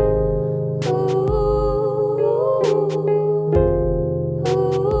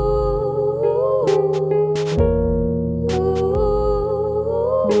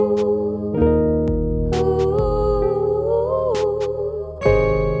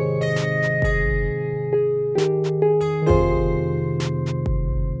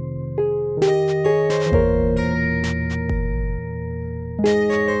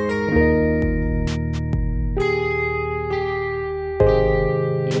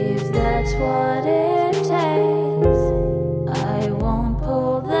 If that's what it takes.